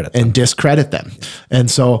discredit them.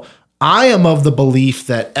 And so I am of the belief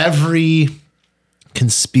that every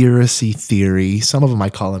conspiracy theory, some of them I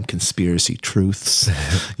call them conspiracy truths,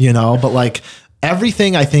 but like,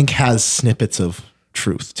 everything I think has snippets of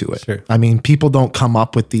truth to it. Sure. I mean, people don't come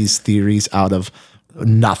up with these theories out of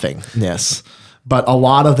nothingness, but a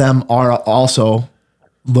lot of them are also a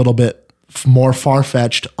little bit more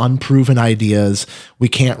far-fetched, unproven ideas. We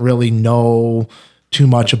can't really know too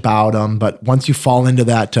much about them, but once you fall into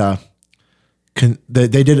that,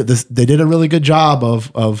 they did a really good job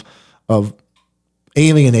of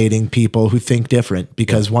alienating people who think different,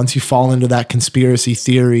 because once you fall into that conspiracy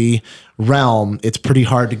theory realm, it's pretty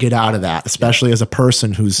hard to get out of that, especially as a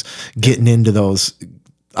person who's getting into those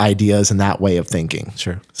ideas and that way of thinking.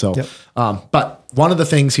 Sure. So, but one of the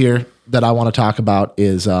things here that I want to talk about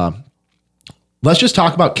is, let's just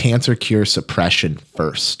talk about cancer cure suppression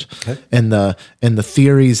first, and the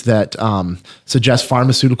theories that suggest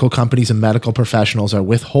pharmaceutical companies and medical professionals are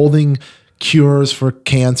withholding cures for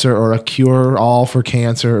cancer or a cure all for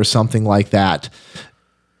cancer or something like that.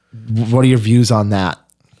 What are your views on that?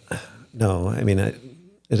 No, I mean, it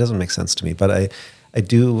doesn't make sense to me, but I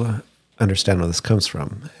do understand where this comes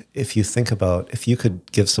from. If you think about, if you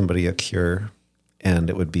could give somebody a cure and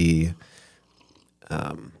it would be,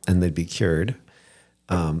 and they'd be cured,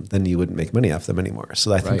 then you wouldn't make money off them anymore.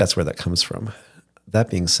 So I think that's where that comes from. That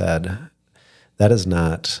being said, that is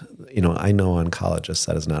not, I know oncologists,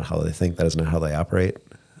 that is not how they think. That is not how they operate.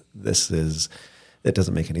 It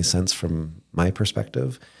doesn't make any sense from my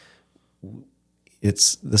perspective.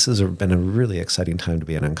 This has been a really exciting time to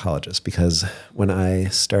be an oncologist, because when I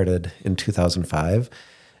started in 2005,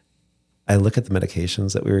 I look at the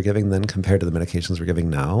medications that we were giving then compared to the medications we're giving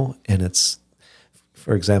now, and it's,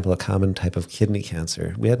 for example, a common type of kidney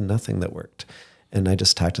cancer. We had nothing that worked. And I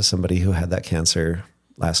just talked to somebody who had that cancer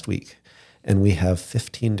last week, and we have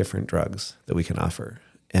 15 different drugs that we can offer.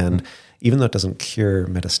 And even though it doesn't cure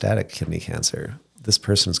metastatic kidney cancer, this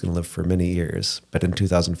person is going to live for many years, but in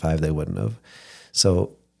 2005 they wouldn't have.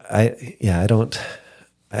 So I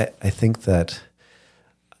think that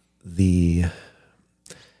it's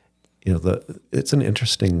an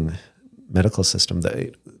interesting medical system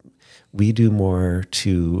that we do more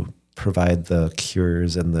to provide the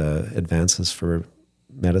cures and the advances for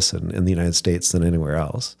medicine in the United States than anywhere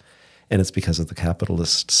else. And it's because of the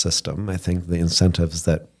capitalist system. I think the incentives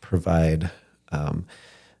that provide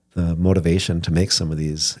the motivation to make some of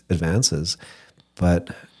these advances. But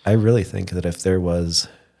I really think that if there was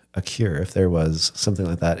a cure, if there was something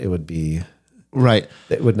like that, it would be right.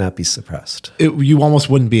 It would not be suppressed. You almost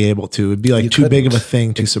wouldn't be able to. It'd be like too big of a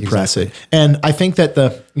thing to suppress it. And I think that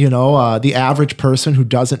the average person who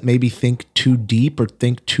doesn't maybe think too deep or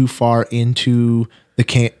think too far into the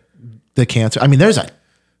cancer. I mean,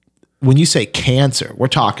 when you say cancer, we're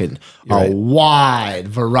talking a wide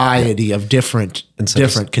variety of different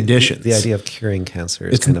conditions. The idea of curing cancer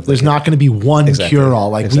is there's not going to be one cure-all.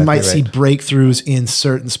 Like we might see breakthroughs in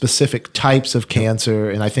certain specific types of cancer,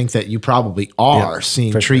 and I think that you probably are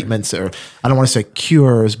seeing treatments, or I don't want to say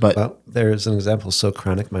cures, but... Well, there's an example. So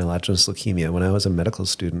chronic myelogenous leukemia, when I was a medical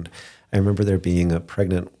student, I remember there being a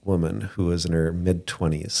pregnant woman who was in her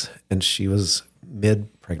mid-20s, and she was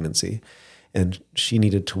mid-pregnancy. And she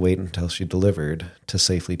needed to wait until she delivered to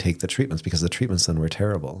safely take the treatments, because the treatments then were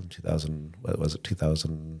terrible.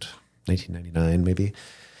 1999 maybe.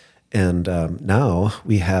 And now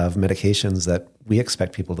we have medications that we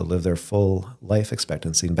expect people to live their full life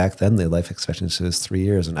expectancy. And back then the life expectancy was 3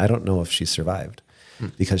 years. And I don't know if she survived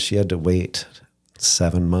because she had to wait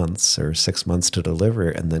 7 months or 6 months to deliver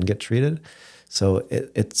and then get treated. So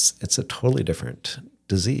it's a totally different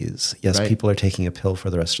disease. Yes, people are taking a pill for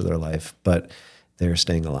the rest of their life, but they're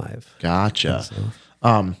staying alive. Gotcha.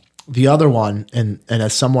 The other one, and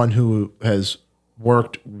as someone who has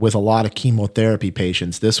worked with a lot of chemotherapy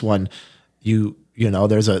patients, this one, there's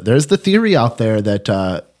the theory out there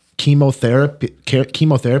that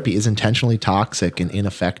chemotherapy is intentionally toxic and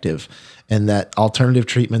ineffective, and that alternative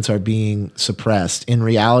treatments are being suppressed. In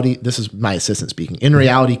reality, this is my assistant speaking. In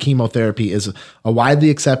reality, chemotherapy is a widely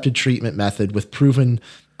accepted treatment method with proven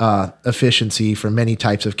efficiency for many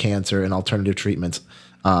types of cancer and alternative treatments.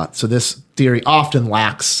 So this theory often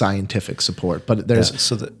lacks scientific support, but there's...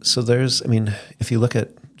 I mean, if you look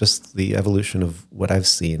at just the evolution of what I've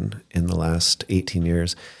seen in the last 18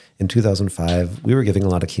 years, in 2005, we were giving a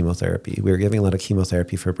lot of chemotherapy. We were giving a lot of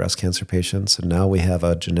chemotherapy for breast cancer patients, and now we have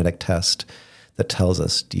a genetic test that tells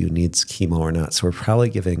us, do you need chemo or not? So we're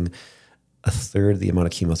probably giving a third the amount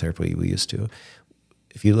of chemotherapy we used to.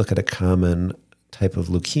 If you look at a common type of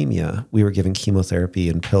leukemia, we were giving chemotherapy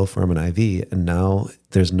in pill form and IV, and now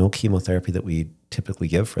there's no chemotherapy that we typically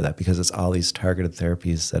give for that, because it's all these targeted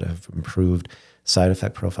therapies that have improved side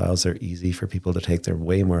effect profiles. They're easy for people to take. They're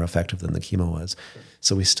way more effective than the chemo was.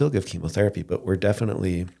 So we still give chemotherapy, but we're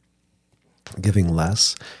definitely giving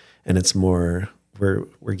less, and it's more, we're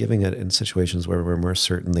giving it in situations where we're more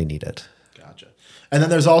certain they need it. Gotcha. And then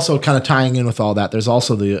there's also, kind of tying in with all that, there's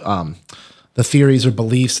also the theories or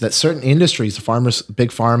beliefs that certain industries, big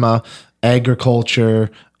pharma, agriculture,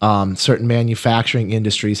 certain manufacturing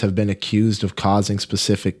industries have been accused of causing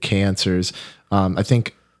specific cancers. I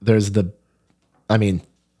think there's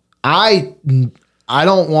I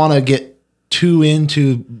don't want to get too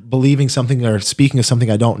into believing something or speaking of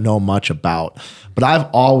something I don't know much about, but I've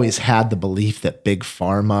always had the belief that big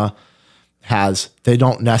pharma they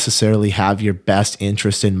don't necessarily have your best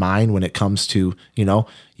interest in mind when it comes to,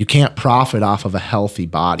 you can't profit off of a healthy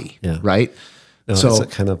body, right? No, so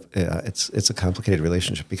it's a complicated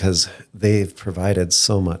relationship, because they've provided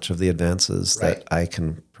so much of the advances that I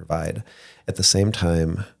can provide. At the same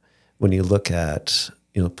time, when you look at,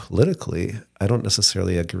 politically, I don't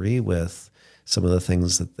necessarily agree with some of the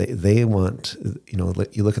things that they want.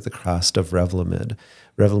 You look at the cost of Revlimid.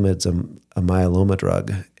 Revlimid's a myeloma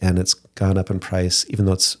drug, and it's gone up in price, even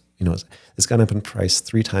though it's gone up in price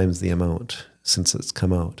 3 times the amount since it's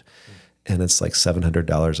come out. And it's like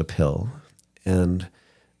 $700 a pill. And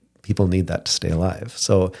people need that to stay alive.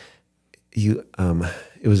 So it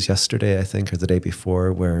was yesterday, I think, or the day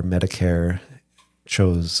before, where Medicare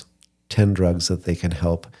chose 10 drugs that they can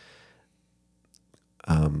help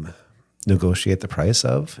negotiate the price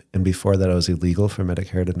of. And before that, it was illegal for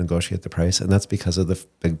Medicare to negotiate the price. And that's because of the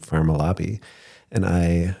big pharma lobby. And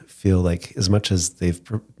I feel like as much as they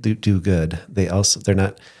do good, they're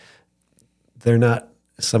not,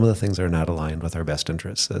 some of the things are not aligned with our best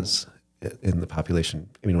interests as in the population.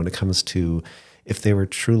 When it comes to, if they were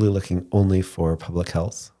truly looking only for public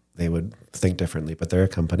health, they would think differently, but they're a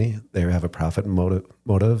company, they have a profit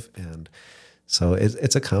motive. And so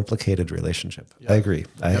it's a complicated relationship. Yep. I agree.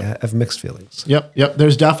 I have mixed feelings. Yep.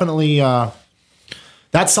 There's definitely,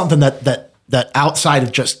 that's something that outside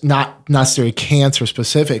of just not necessarily cancer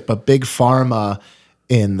specific, but big pharma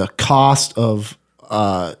in the cost of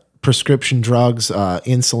prescription drugs,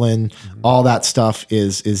 insulin, all that stuff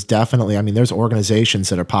is definitely, there's organizations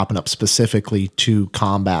that are popping up specifically to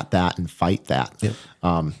combat that and fight that. Yep.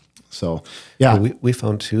 We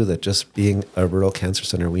found too that just being a rural cancer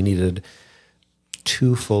center, we needed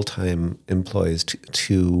 2 full-time employees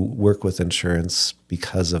to work with insurance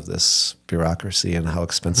because of this bureaucracy and how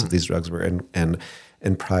expensive these drugs were, and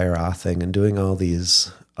prior authing and doing all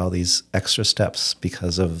these extra steps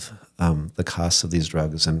because of the costs of these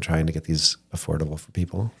drugs and trying to get these affordable for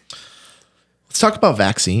people. Let's talk about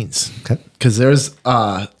vaccines. Okay. Because there's,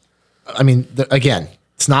 again,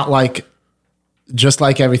 it's not like, just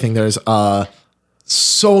like everything, there's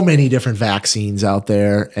so many different vaccines out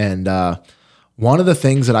there. And one of the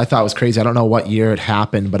things that I thought was crazy, I don't know what year it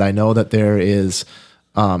happened, but I know that there is,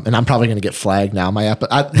 and I'm probably going to get flagged now. Now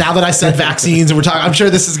that I said vaccines and we're talking, I'm sure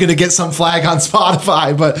this is going to get some flag on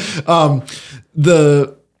Spotify, but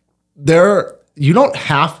you don't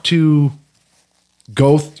have to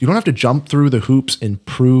jump through the hoops and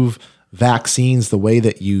prove vaccines the way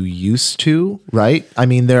that you used to, right?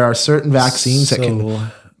 There are certain vaccines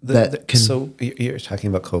that can. So you're talking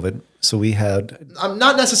about COVID. So we had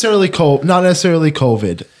not necessarily COVID.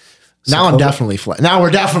 Now we're definitely flagged.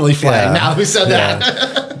 Yeah, now we said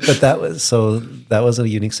that. But that was a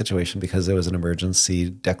unique situation because there was an emergency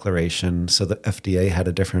declaration. So the FDA had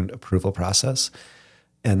a different approval process.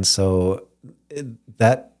 And so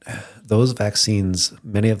those vaccines,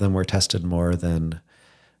 many of them were tested more than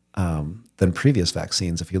previous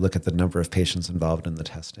vaccines, if you look at the number of patients involved in the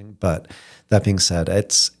testing. But that being said,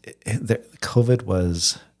 COVID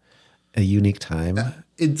was a unique time.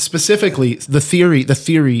 Specifically, the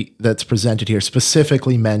theory that's presented here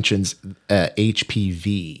specifically mentions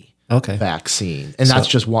HPV vaccine, and that's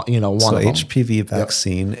just one of them. So HPV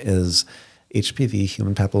vaccine is HPV,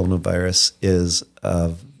 human papillomavirus, is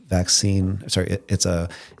a vaccine. Sorry, it's a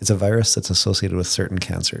virus that's associated with certain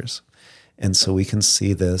cancers. And so we can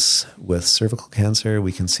see this with cervical cancer.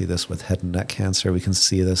 We can see this with head and neck cancer. We can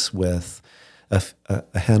see this with a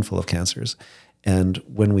handful of cancers. And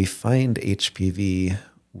when we find HPV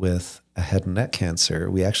with a head and neck cancer,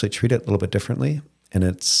 we actually treat it a little bit differently. And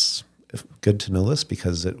it's good to know this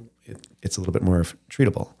because it's a little bit more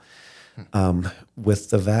treatable. With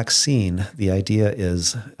the vaccine, the idea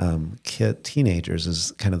is teenagers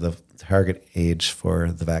is kind of the target age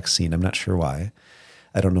for the vaccine. I'm not sure why.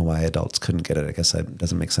 I don't know why adults couldn't get it. I guess that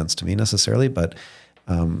doesn't make sense to me necessarily, but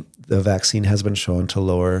the vaccine has been shown to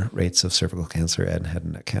lower rates of cervical cancer and head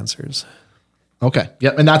and neck cancers. Okay.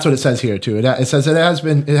 Yep. And that's what it says here too. It says it has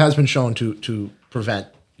been shown to prevent,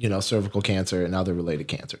 cervical cancer and other related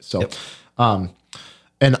cancers. So, yep.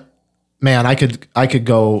 And man, I could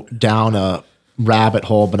go down a rabbit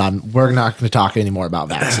hole, but we're not going to talk anymore about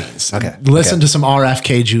vaccines. Okay. Listen to some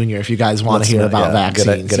RFK Jr. if you guys want to hear about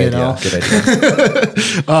vaccines. Good idea.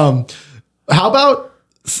 How about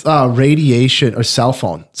radiation or cell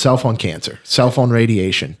phone cancer, cell phone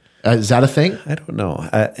radiation? Is that a thing? I don't know.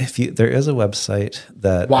 There is a website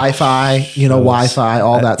that Wi-Fi, Wi-Fi,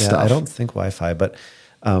 all that stuff. I don't think Wi-Fi, but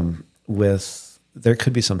there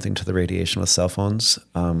could be something to the radiation with cell phones.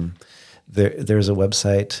 There's a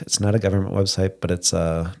website. It's not a government website, but it's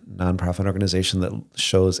a nonprofit organization that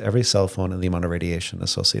shows every cell phone and the amount of radiation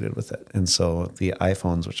associated with it. And so the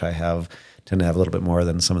iPhones, which I have, tend to have a little bit more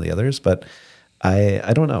than some of the others. But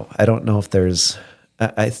I don't know. I don't know if there's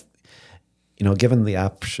given the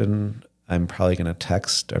option, I'm probably going to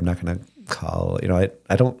text. I'm not going to call. I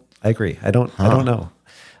agree. I don't know.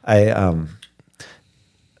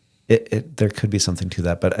 There could be something to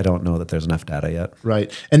that, but I don't know that there's enough data yet.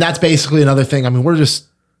 Right. And that's basically another thing. I mean, we're just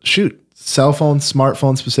cell phones,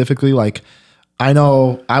 smartphones specifically. Like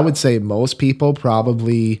I would say most people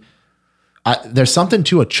probably, there's something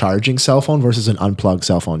to a charging cell phone versus an unplugged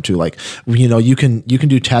cell phone too. Like, you can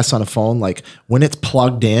do tests on a phone. Like when it's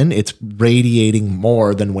plugged in, it's radiating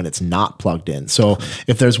more than when it's not plugged in. So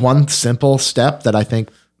if there's one simple step that I think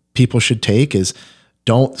people should take is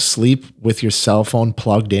don't sleep with your cell phone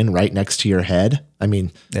plugged in right next to your head. I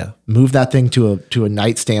mean, move that thing to a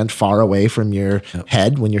nightstand far away from your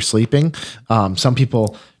head when you're sleeping. Some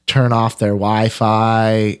people turn off their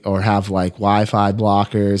Wi-Fi or have like Wi-Fi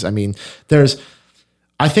blockers. I mean,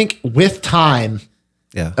 I think with time,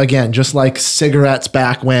 again, just like cigarettes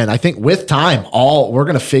back when, I think with time, we're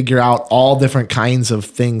going to figure out all different kinds of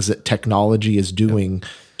things that technology is doing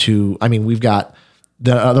we've got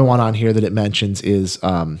the other one on here that it mentions is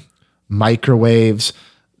microwaves,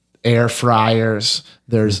 air fryers.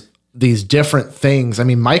 There's these different things. I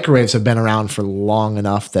mean, microwaves have been around for long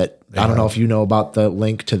enough that I don't know if you know about the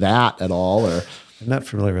link to that at all, or I'm not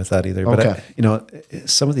familiar with that either. Okay. But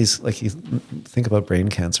some of these, like you think about brain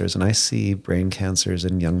cancers, and I see brain cancers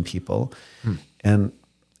in young people, and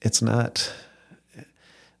it's not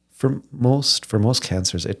for most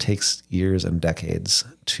cancers. It takes years and decades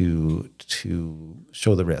to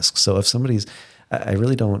show the risks. So if I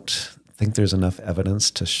really don't think there's enough evidence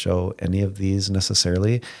to show any of these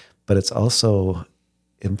necessarily, but it's also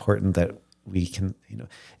important that we can,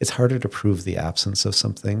 it's harder to prove the absence of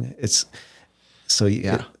something. So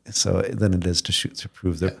then it is to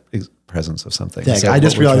prove the presence of something. Dang, So I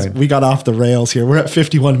just realized we got off the rails here. We're at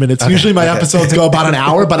 51 minutes. Usually my episodes go about an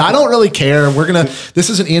hour, but I don't really care. This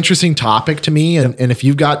is an interesting topic to me. And if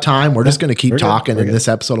you've got time, we're just going to keep talking. And this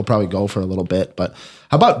episode will probably go for a little bit, but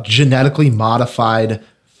how about genetically modified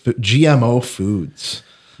GMO foods?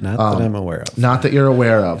 Not that I'm aware of. Not that you're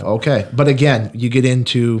aware of. Okay. But again, you get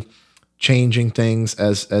into changing things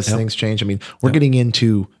as things change. I mean, we're getting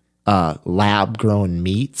into lab grown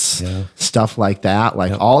meats, stuff like that,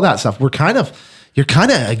 all that stuff. We're kind of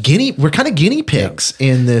guinea pigs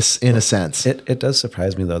in this, in a sense. It does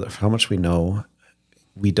surprise me though, that how much we know,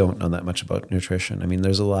 we don't know that much about nutrition. I mean, we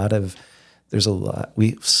have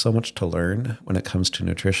so much to learn when it comes to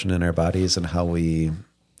nutrition in our bodies and how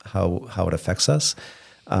it affects us.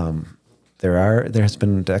 There has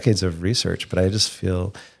been decades of research, but I just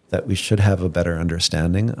feel that we should have a better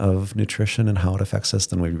understanding of nutrition and how it affects us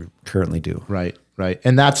than we currently do. Right.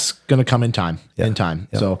 And that's going to come in time,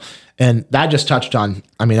 So, and that just touched on,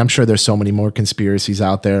 I mean, I'm sure there's so many more conspiracies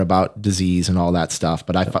out there about disease and all that stuff,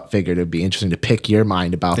 but I figured it'd be interesting to pick your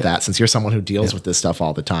mind about that since you're someone who deals with this stuff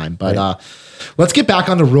all the time. But let's get back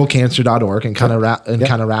onto ruralcancer.org and kind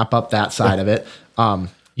of wrap up that side of it.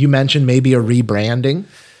 You mentioned maybe a rebranding.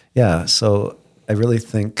 Yeah. So I really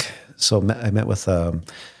think, I met with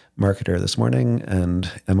marketer this morning,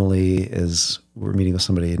 and we're meeting with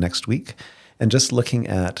somebody next week, and just looking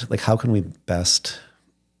at how can we best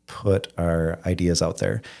put our ideas out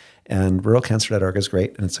there. And ruralcancer.org is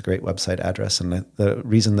great, and it's a great website address. And the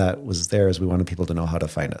reason that was there is we wanted people to know how to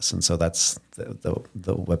find us, and so that's the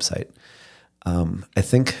website. I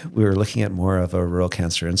think we were looking at more of a Rural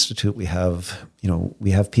Cancer Institute. We have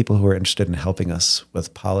people who are interested in helping us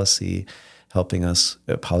with policy, helping us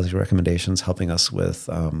policy recommendations, helping us with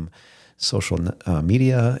social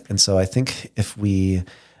media. And so I think if we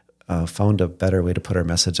found a better way to put our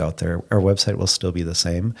message out there, our website will still be the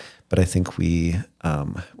same, but I think we're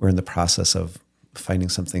in the process of finding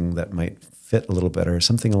something that might fit a little better,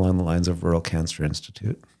 something along the lines of Rural Cancer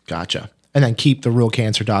Institute. Gotcha. And then keep the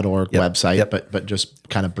ruralcancer.org website, but just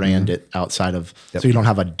kind of brand it outside of, so you don't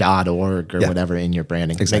have a .org or whatever in your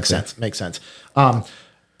branding. Exactly. Makes sense.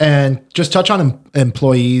 And just touch on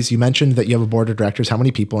employees. You mentioned that you have a board of directors. How many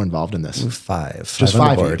people are involved in this? Five. Just five on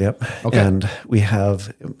five. The board, yep. Okay. And we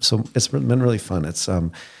have, so it's been really fun. It's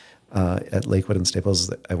at Lakewood and Staples,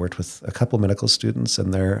 I worked with a couple medical students,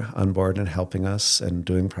 and they're on board and helping us and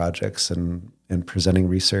doing projects and presenting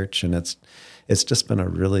research. And it's just been a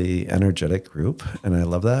really energetic group, and I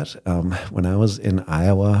love that. When I was in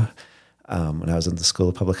Iowa, when I was in the School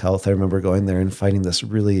of Public Health, I remember going there and finding this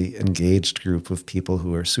really engaged group of people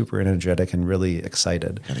who are super energetic and really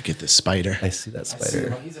excited. Gotta get this spider. I see that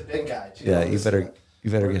spider. He's a big guy too. Yeah, you better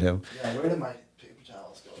get him. Yeah, where did my paper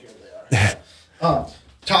towels go? Here they are.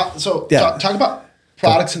 Talk about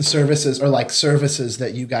products and services, or services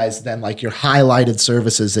that you guys then, your highlighted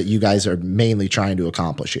services that you guys are mainly trying to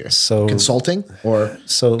accomplish here. So consulting or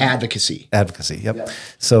advocacy? Advocacy, yep.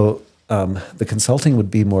 So the consulting would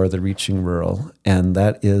be more the reaching rural, and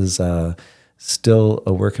that is still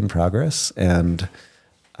a work in progress, and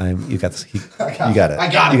you got this. You got it.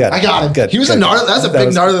 I got it. Good. He was a gnarly. That's a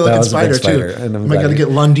big gnarly looking spider too. And I got to get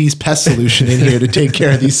Lundy's pest solution in here to take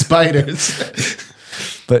care of these spiders.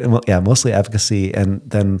 But mostly advocacy, and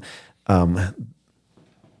then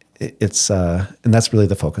it's and that's really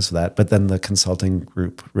the focus of that. But then the consulting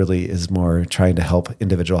group really is more trying to help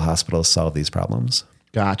individual hospitals solve these problems.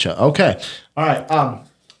 Gotcha. Okay. All right.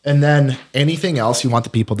 And then anything else you want the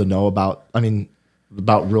people to know about? I mean,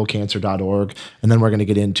 about realcancer.org, and then we're going to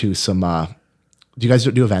get into some. Do you guys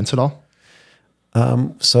do events at all?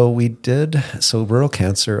 So we did. So Rural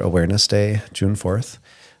Cancer Awareness Day, June 4th.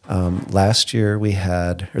 Last year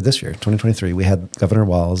this year, 2023, we had Governor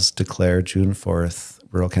Walz declare June 4th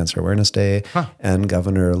Rural Cancer Awareness Day, and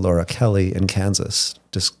Governor Laura Kelly in Kansas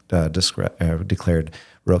declared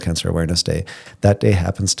Rural Cancer Awareness Day. That day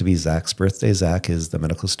happens to be Zach's birthday. Zach is the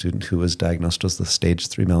medical student who was diagnosed with the stage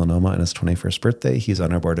 3 melanoma on his 21st birthday. He's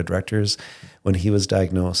on our board of directors. When he was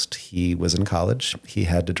diagnosed, he was in college. He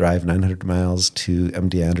had to drive 900 miles to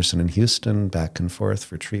MD Anderson in Houston, back and forth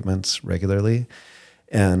for treatments regularly.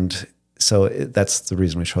 And so that's the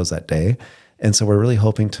reason we chose that day. And so we're really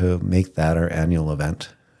hoping to make that our annual event.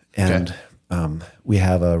 And we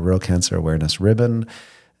have a Rural Cancer Awareness ribbon.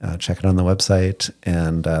 Check it on the website.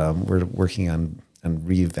 And we're working on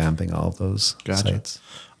revamping all of those sites.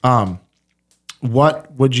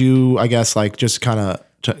 What would you, I guess, like just kind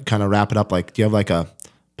of wrap it up? Like, do you have like a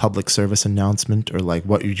public service announcement, or like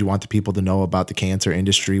what would you want the people to know about the cancer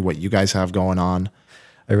industry, what you guys have going on?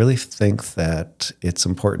 I really think that it's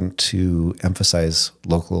important to emphasize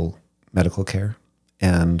local medical care,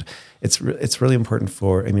 and it's really important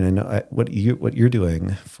for. I mean, I know what you're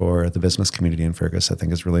doing for the business community in Fergus, I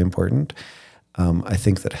think, is really important. I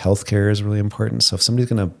think that healthcare is really important. So if somebody's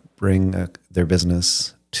going to bring their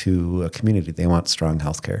business to a community, they want strong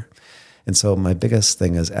healthcare, and so my biggest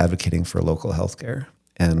thing is advocating for local healthcare.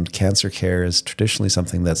 And cancer care is traditionally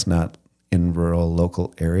something that's not in rural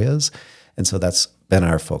local areas, and so that's been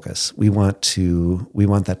our focus. We want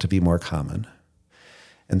that to be more common.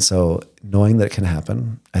 And so knowing that it can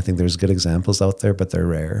happen, I think there's good examples out there, but they're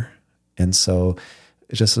rare. And so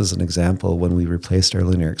just as an example, when we replaced our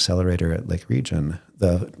linear accelerator at Lake Region,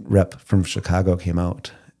 the rep from Chicago came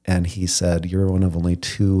out and he said, "You're one of only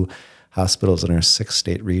 2 hospitals in our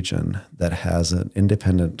 6-state region that has an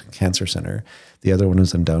independent cancer center. The other one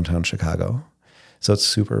is in downtown Chicago." So it's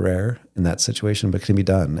super rare in that situation, but can be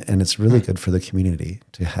done. And it's really good for the community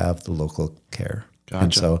to have the local care. Gotcha.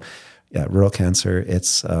 And so, rural cancer,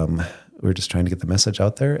 it's we're just trying to get the message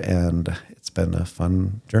out there, and it's been a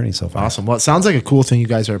fun journey so far. Awesome. Well, it sounds like a cool thing you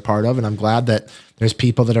guys are a part of, and I'm glad that there's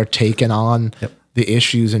people that are taking on the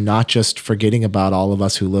issues and not just forgetting about all of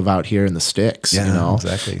us who live out here in the sticks. Yeah, you know,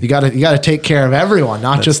 exactly. You got to take care of everyone,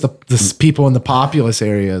 not just the people in the populous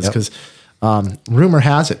areas, because rumor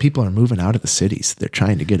has it people are moving out of the cities. They're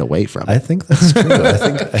trying to get away from it. I think that's true.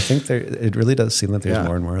 I think it really does seem that there's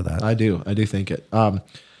more and more of that. I do think it.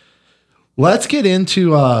 Let's get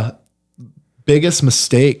into biggest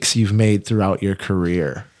mistakes you've made throughout your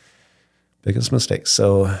career. Biggest mistakes.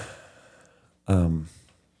 So,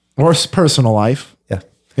 or personal life.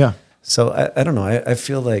 Yeah. So I don't know. I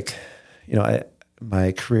feel like,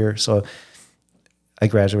 my career. So I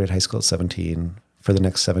graduated high school at 17. For the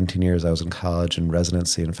next 17 years, I was in college and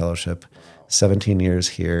residency and fellowship. 17 years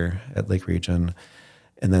here at Lake Region,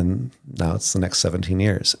 and then now it's the next 17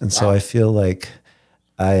 years. And so I feel like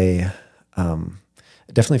it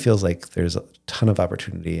definitely feels like there's a ton of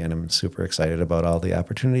opportunity, and I'm super excited about all the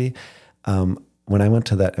opportunity. When I went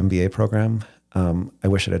to that MBA program, I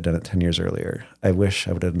wish I had done it 10 years earlier. I wish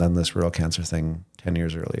I would have done this rural cancer thing 10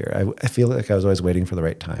 years earlier. I feel like I was always waiting for the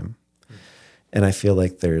right time. And I feel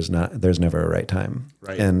like there's never a right time.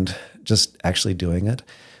 Right. And just actually doing it.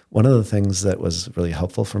 One of the things that was really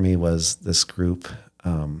helpful for me was this group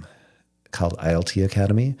called ILT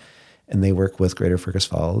Academy, and they work with Greater Fergus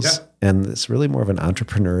Falls. Yeah. And it's really more of an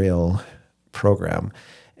entrepreneurial program,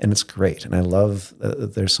 and it's great. And I love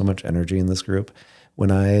that there's so much energy in this group.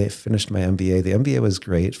 When I finished my MBA, the MBA was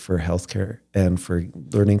great for healthcare and for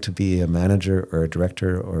learning to be a manager or a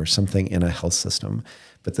director or something in a health system.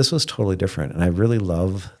 But this was totally different. And I really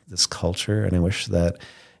love this culture. And I wish that,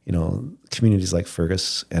 communities like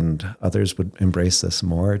Fergus and others would embrace this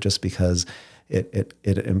more, just because it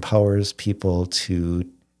empowers people to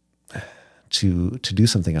do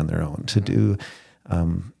something on their own, to do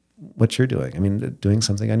what you're doing. I mean, doing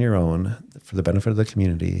something on your own for the benefit of the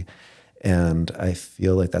community. And I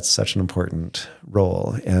feel like that's such an important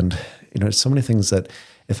role. And, there's so many things that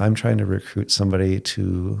if I'm trying to recruit somebody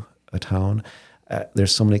to a town,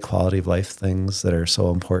 there's so many quality of life things that are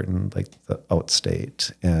so important, like the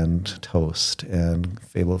Outstate and Toast and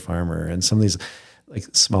Fable Farmer and some of these like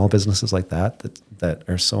small businesses like that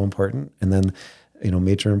are so important. And then,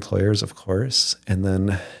 major employers, of course. And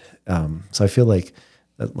then, so I feel like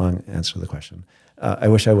that long answer to the question. I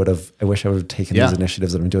wish I would have taken these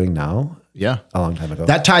initiatives that I'm doing now. Yeah. A long time ago.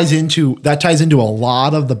 That ties into a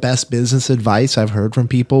lot of the best business advice I've heard from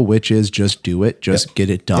people, which is just do it, just get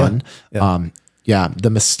it done. The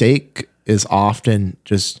mistake is often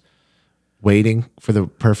just waiting for the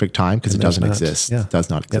perfect time because it doesn't exist. It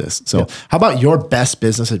does not exist. So how about your best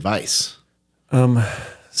business advice?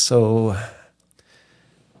 So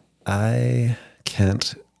I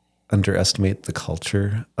can't underestimate the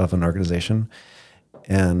culture of an organization.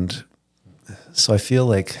 And so I feel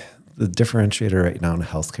like the differentiator right now in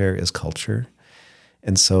healthcare is culture.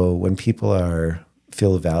 And so when people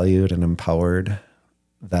feel valued and empowered,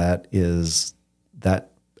 that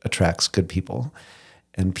attracts good people.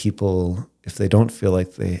 And people, if they don't feel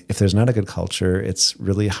like if there's not a good culture, it's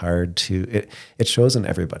really hard to, it shows in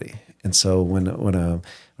everybody. And so when a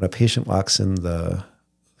patient walks in the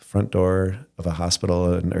front door of a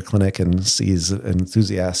hospital or clinic and sees an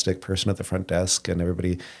enthusiastic person at the front desk and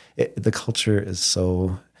everybody, the culture is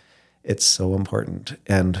it's so important.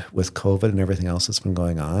 And with COVID and everything else that's been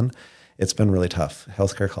going on, it's been really tough.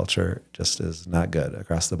 Healthcare culture just is not good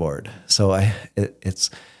across the board. So I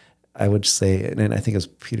would say, and I think it was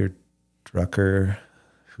Peter Drucker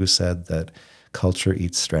who said that culture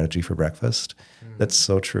eats strategy for breakfast. That's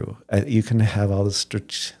so true. You can have all the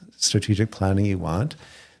strategic planning you want,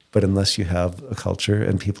 but unless you have a culture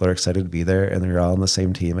and people are excited to be there and they're all on the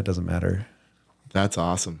same team, it doesn't matter. That's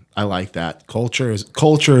awesome. I like that. Culture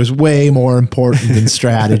is way more important than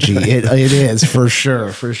strategy. It is for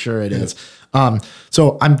sure. For sure it is.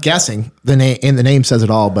 So I'm guessing the name says it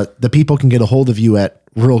all, but the people can get a hold of you at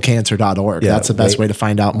ruralcancer.org. That's the best way to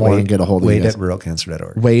find out more and get a hold of you. Wade at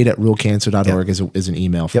ruralcancer.org. Wade at ruralcancer.org is an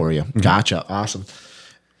email for you. Mm-hmm. Gotcha. Awesome.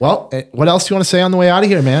 Well, what else do you want to say on the way out of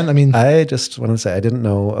here, man? I mean, I just want to say I didn't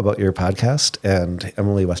know about your podcast, and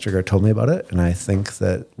Emily Westergaard told me about it, and I think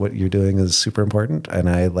that what you're doing is super important, and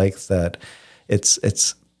I like that it's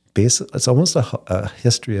almost a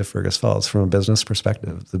history of Fergus Falls from a business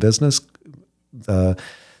perspective. The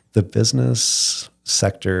business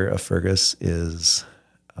sector of Fergus is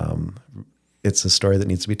it's a story that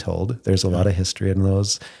needs to be told. There's a lot of history in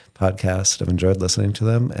those podcasts. I've enjoyed listening to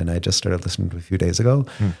them, and I just started listening to a few days ago.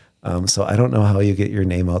 So I don't know how you get your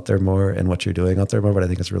name out there more and what you're doing out there more, but I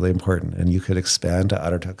think it's really important. And you could expand to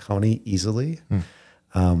Ottertail County easily.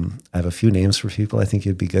 I have a few names for people I think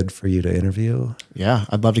it'd be good for you to interview. Yeah,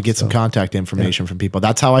 I'd love to get some contact information from people.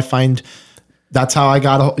 That's how I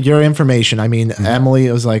got your information. I mean, Emily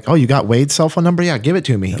was like, "Oh, you got Wade's cell phone number? Yeah, give it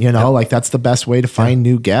to me." Like that's the best way to find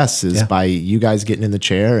new guests is by you guys getting in the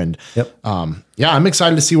chair. And I'm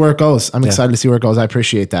excited to see where it goes. I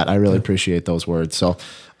appreciate that. I really appreciate those words. So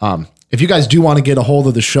if you guys do want to get a hold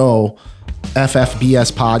of the show,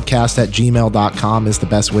 ffbspodcast@gmail.com is the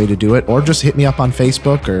best way to do it. Or just hit me up on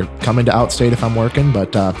Facebook or come into Outstate if I'm working.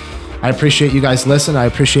 But I appreciate you guys listening. I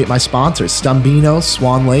appreciate my sponsors, Stumbino,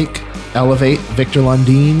 Swan Lake, Elevate, Victor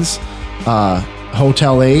Lundeen's,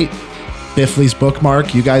 Hotel 8, Biffley's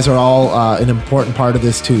Bookmark. You guys are all an important part of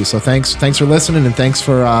this too. So thanks for listening, and thanks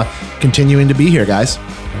for continuing to be here, guys.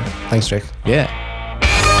 Thanks, Jake. Yeah.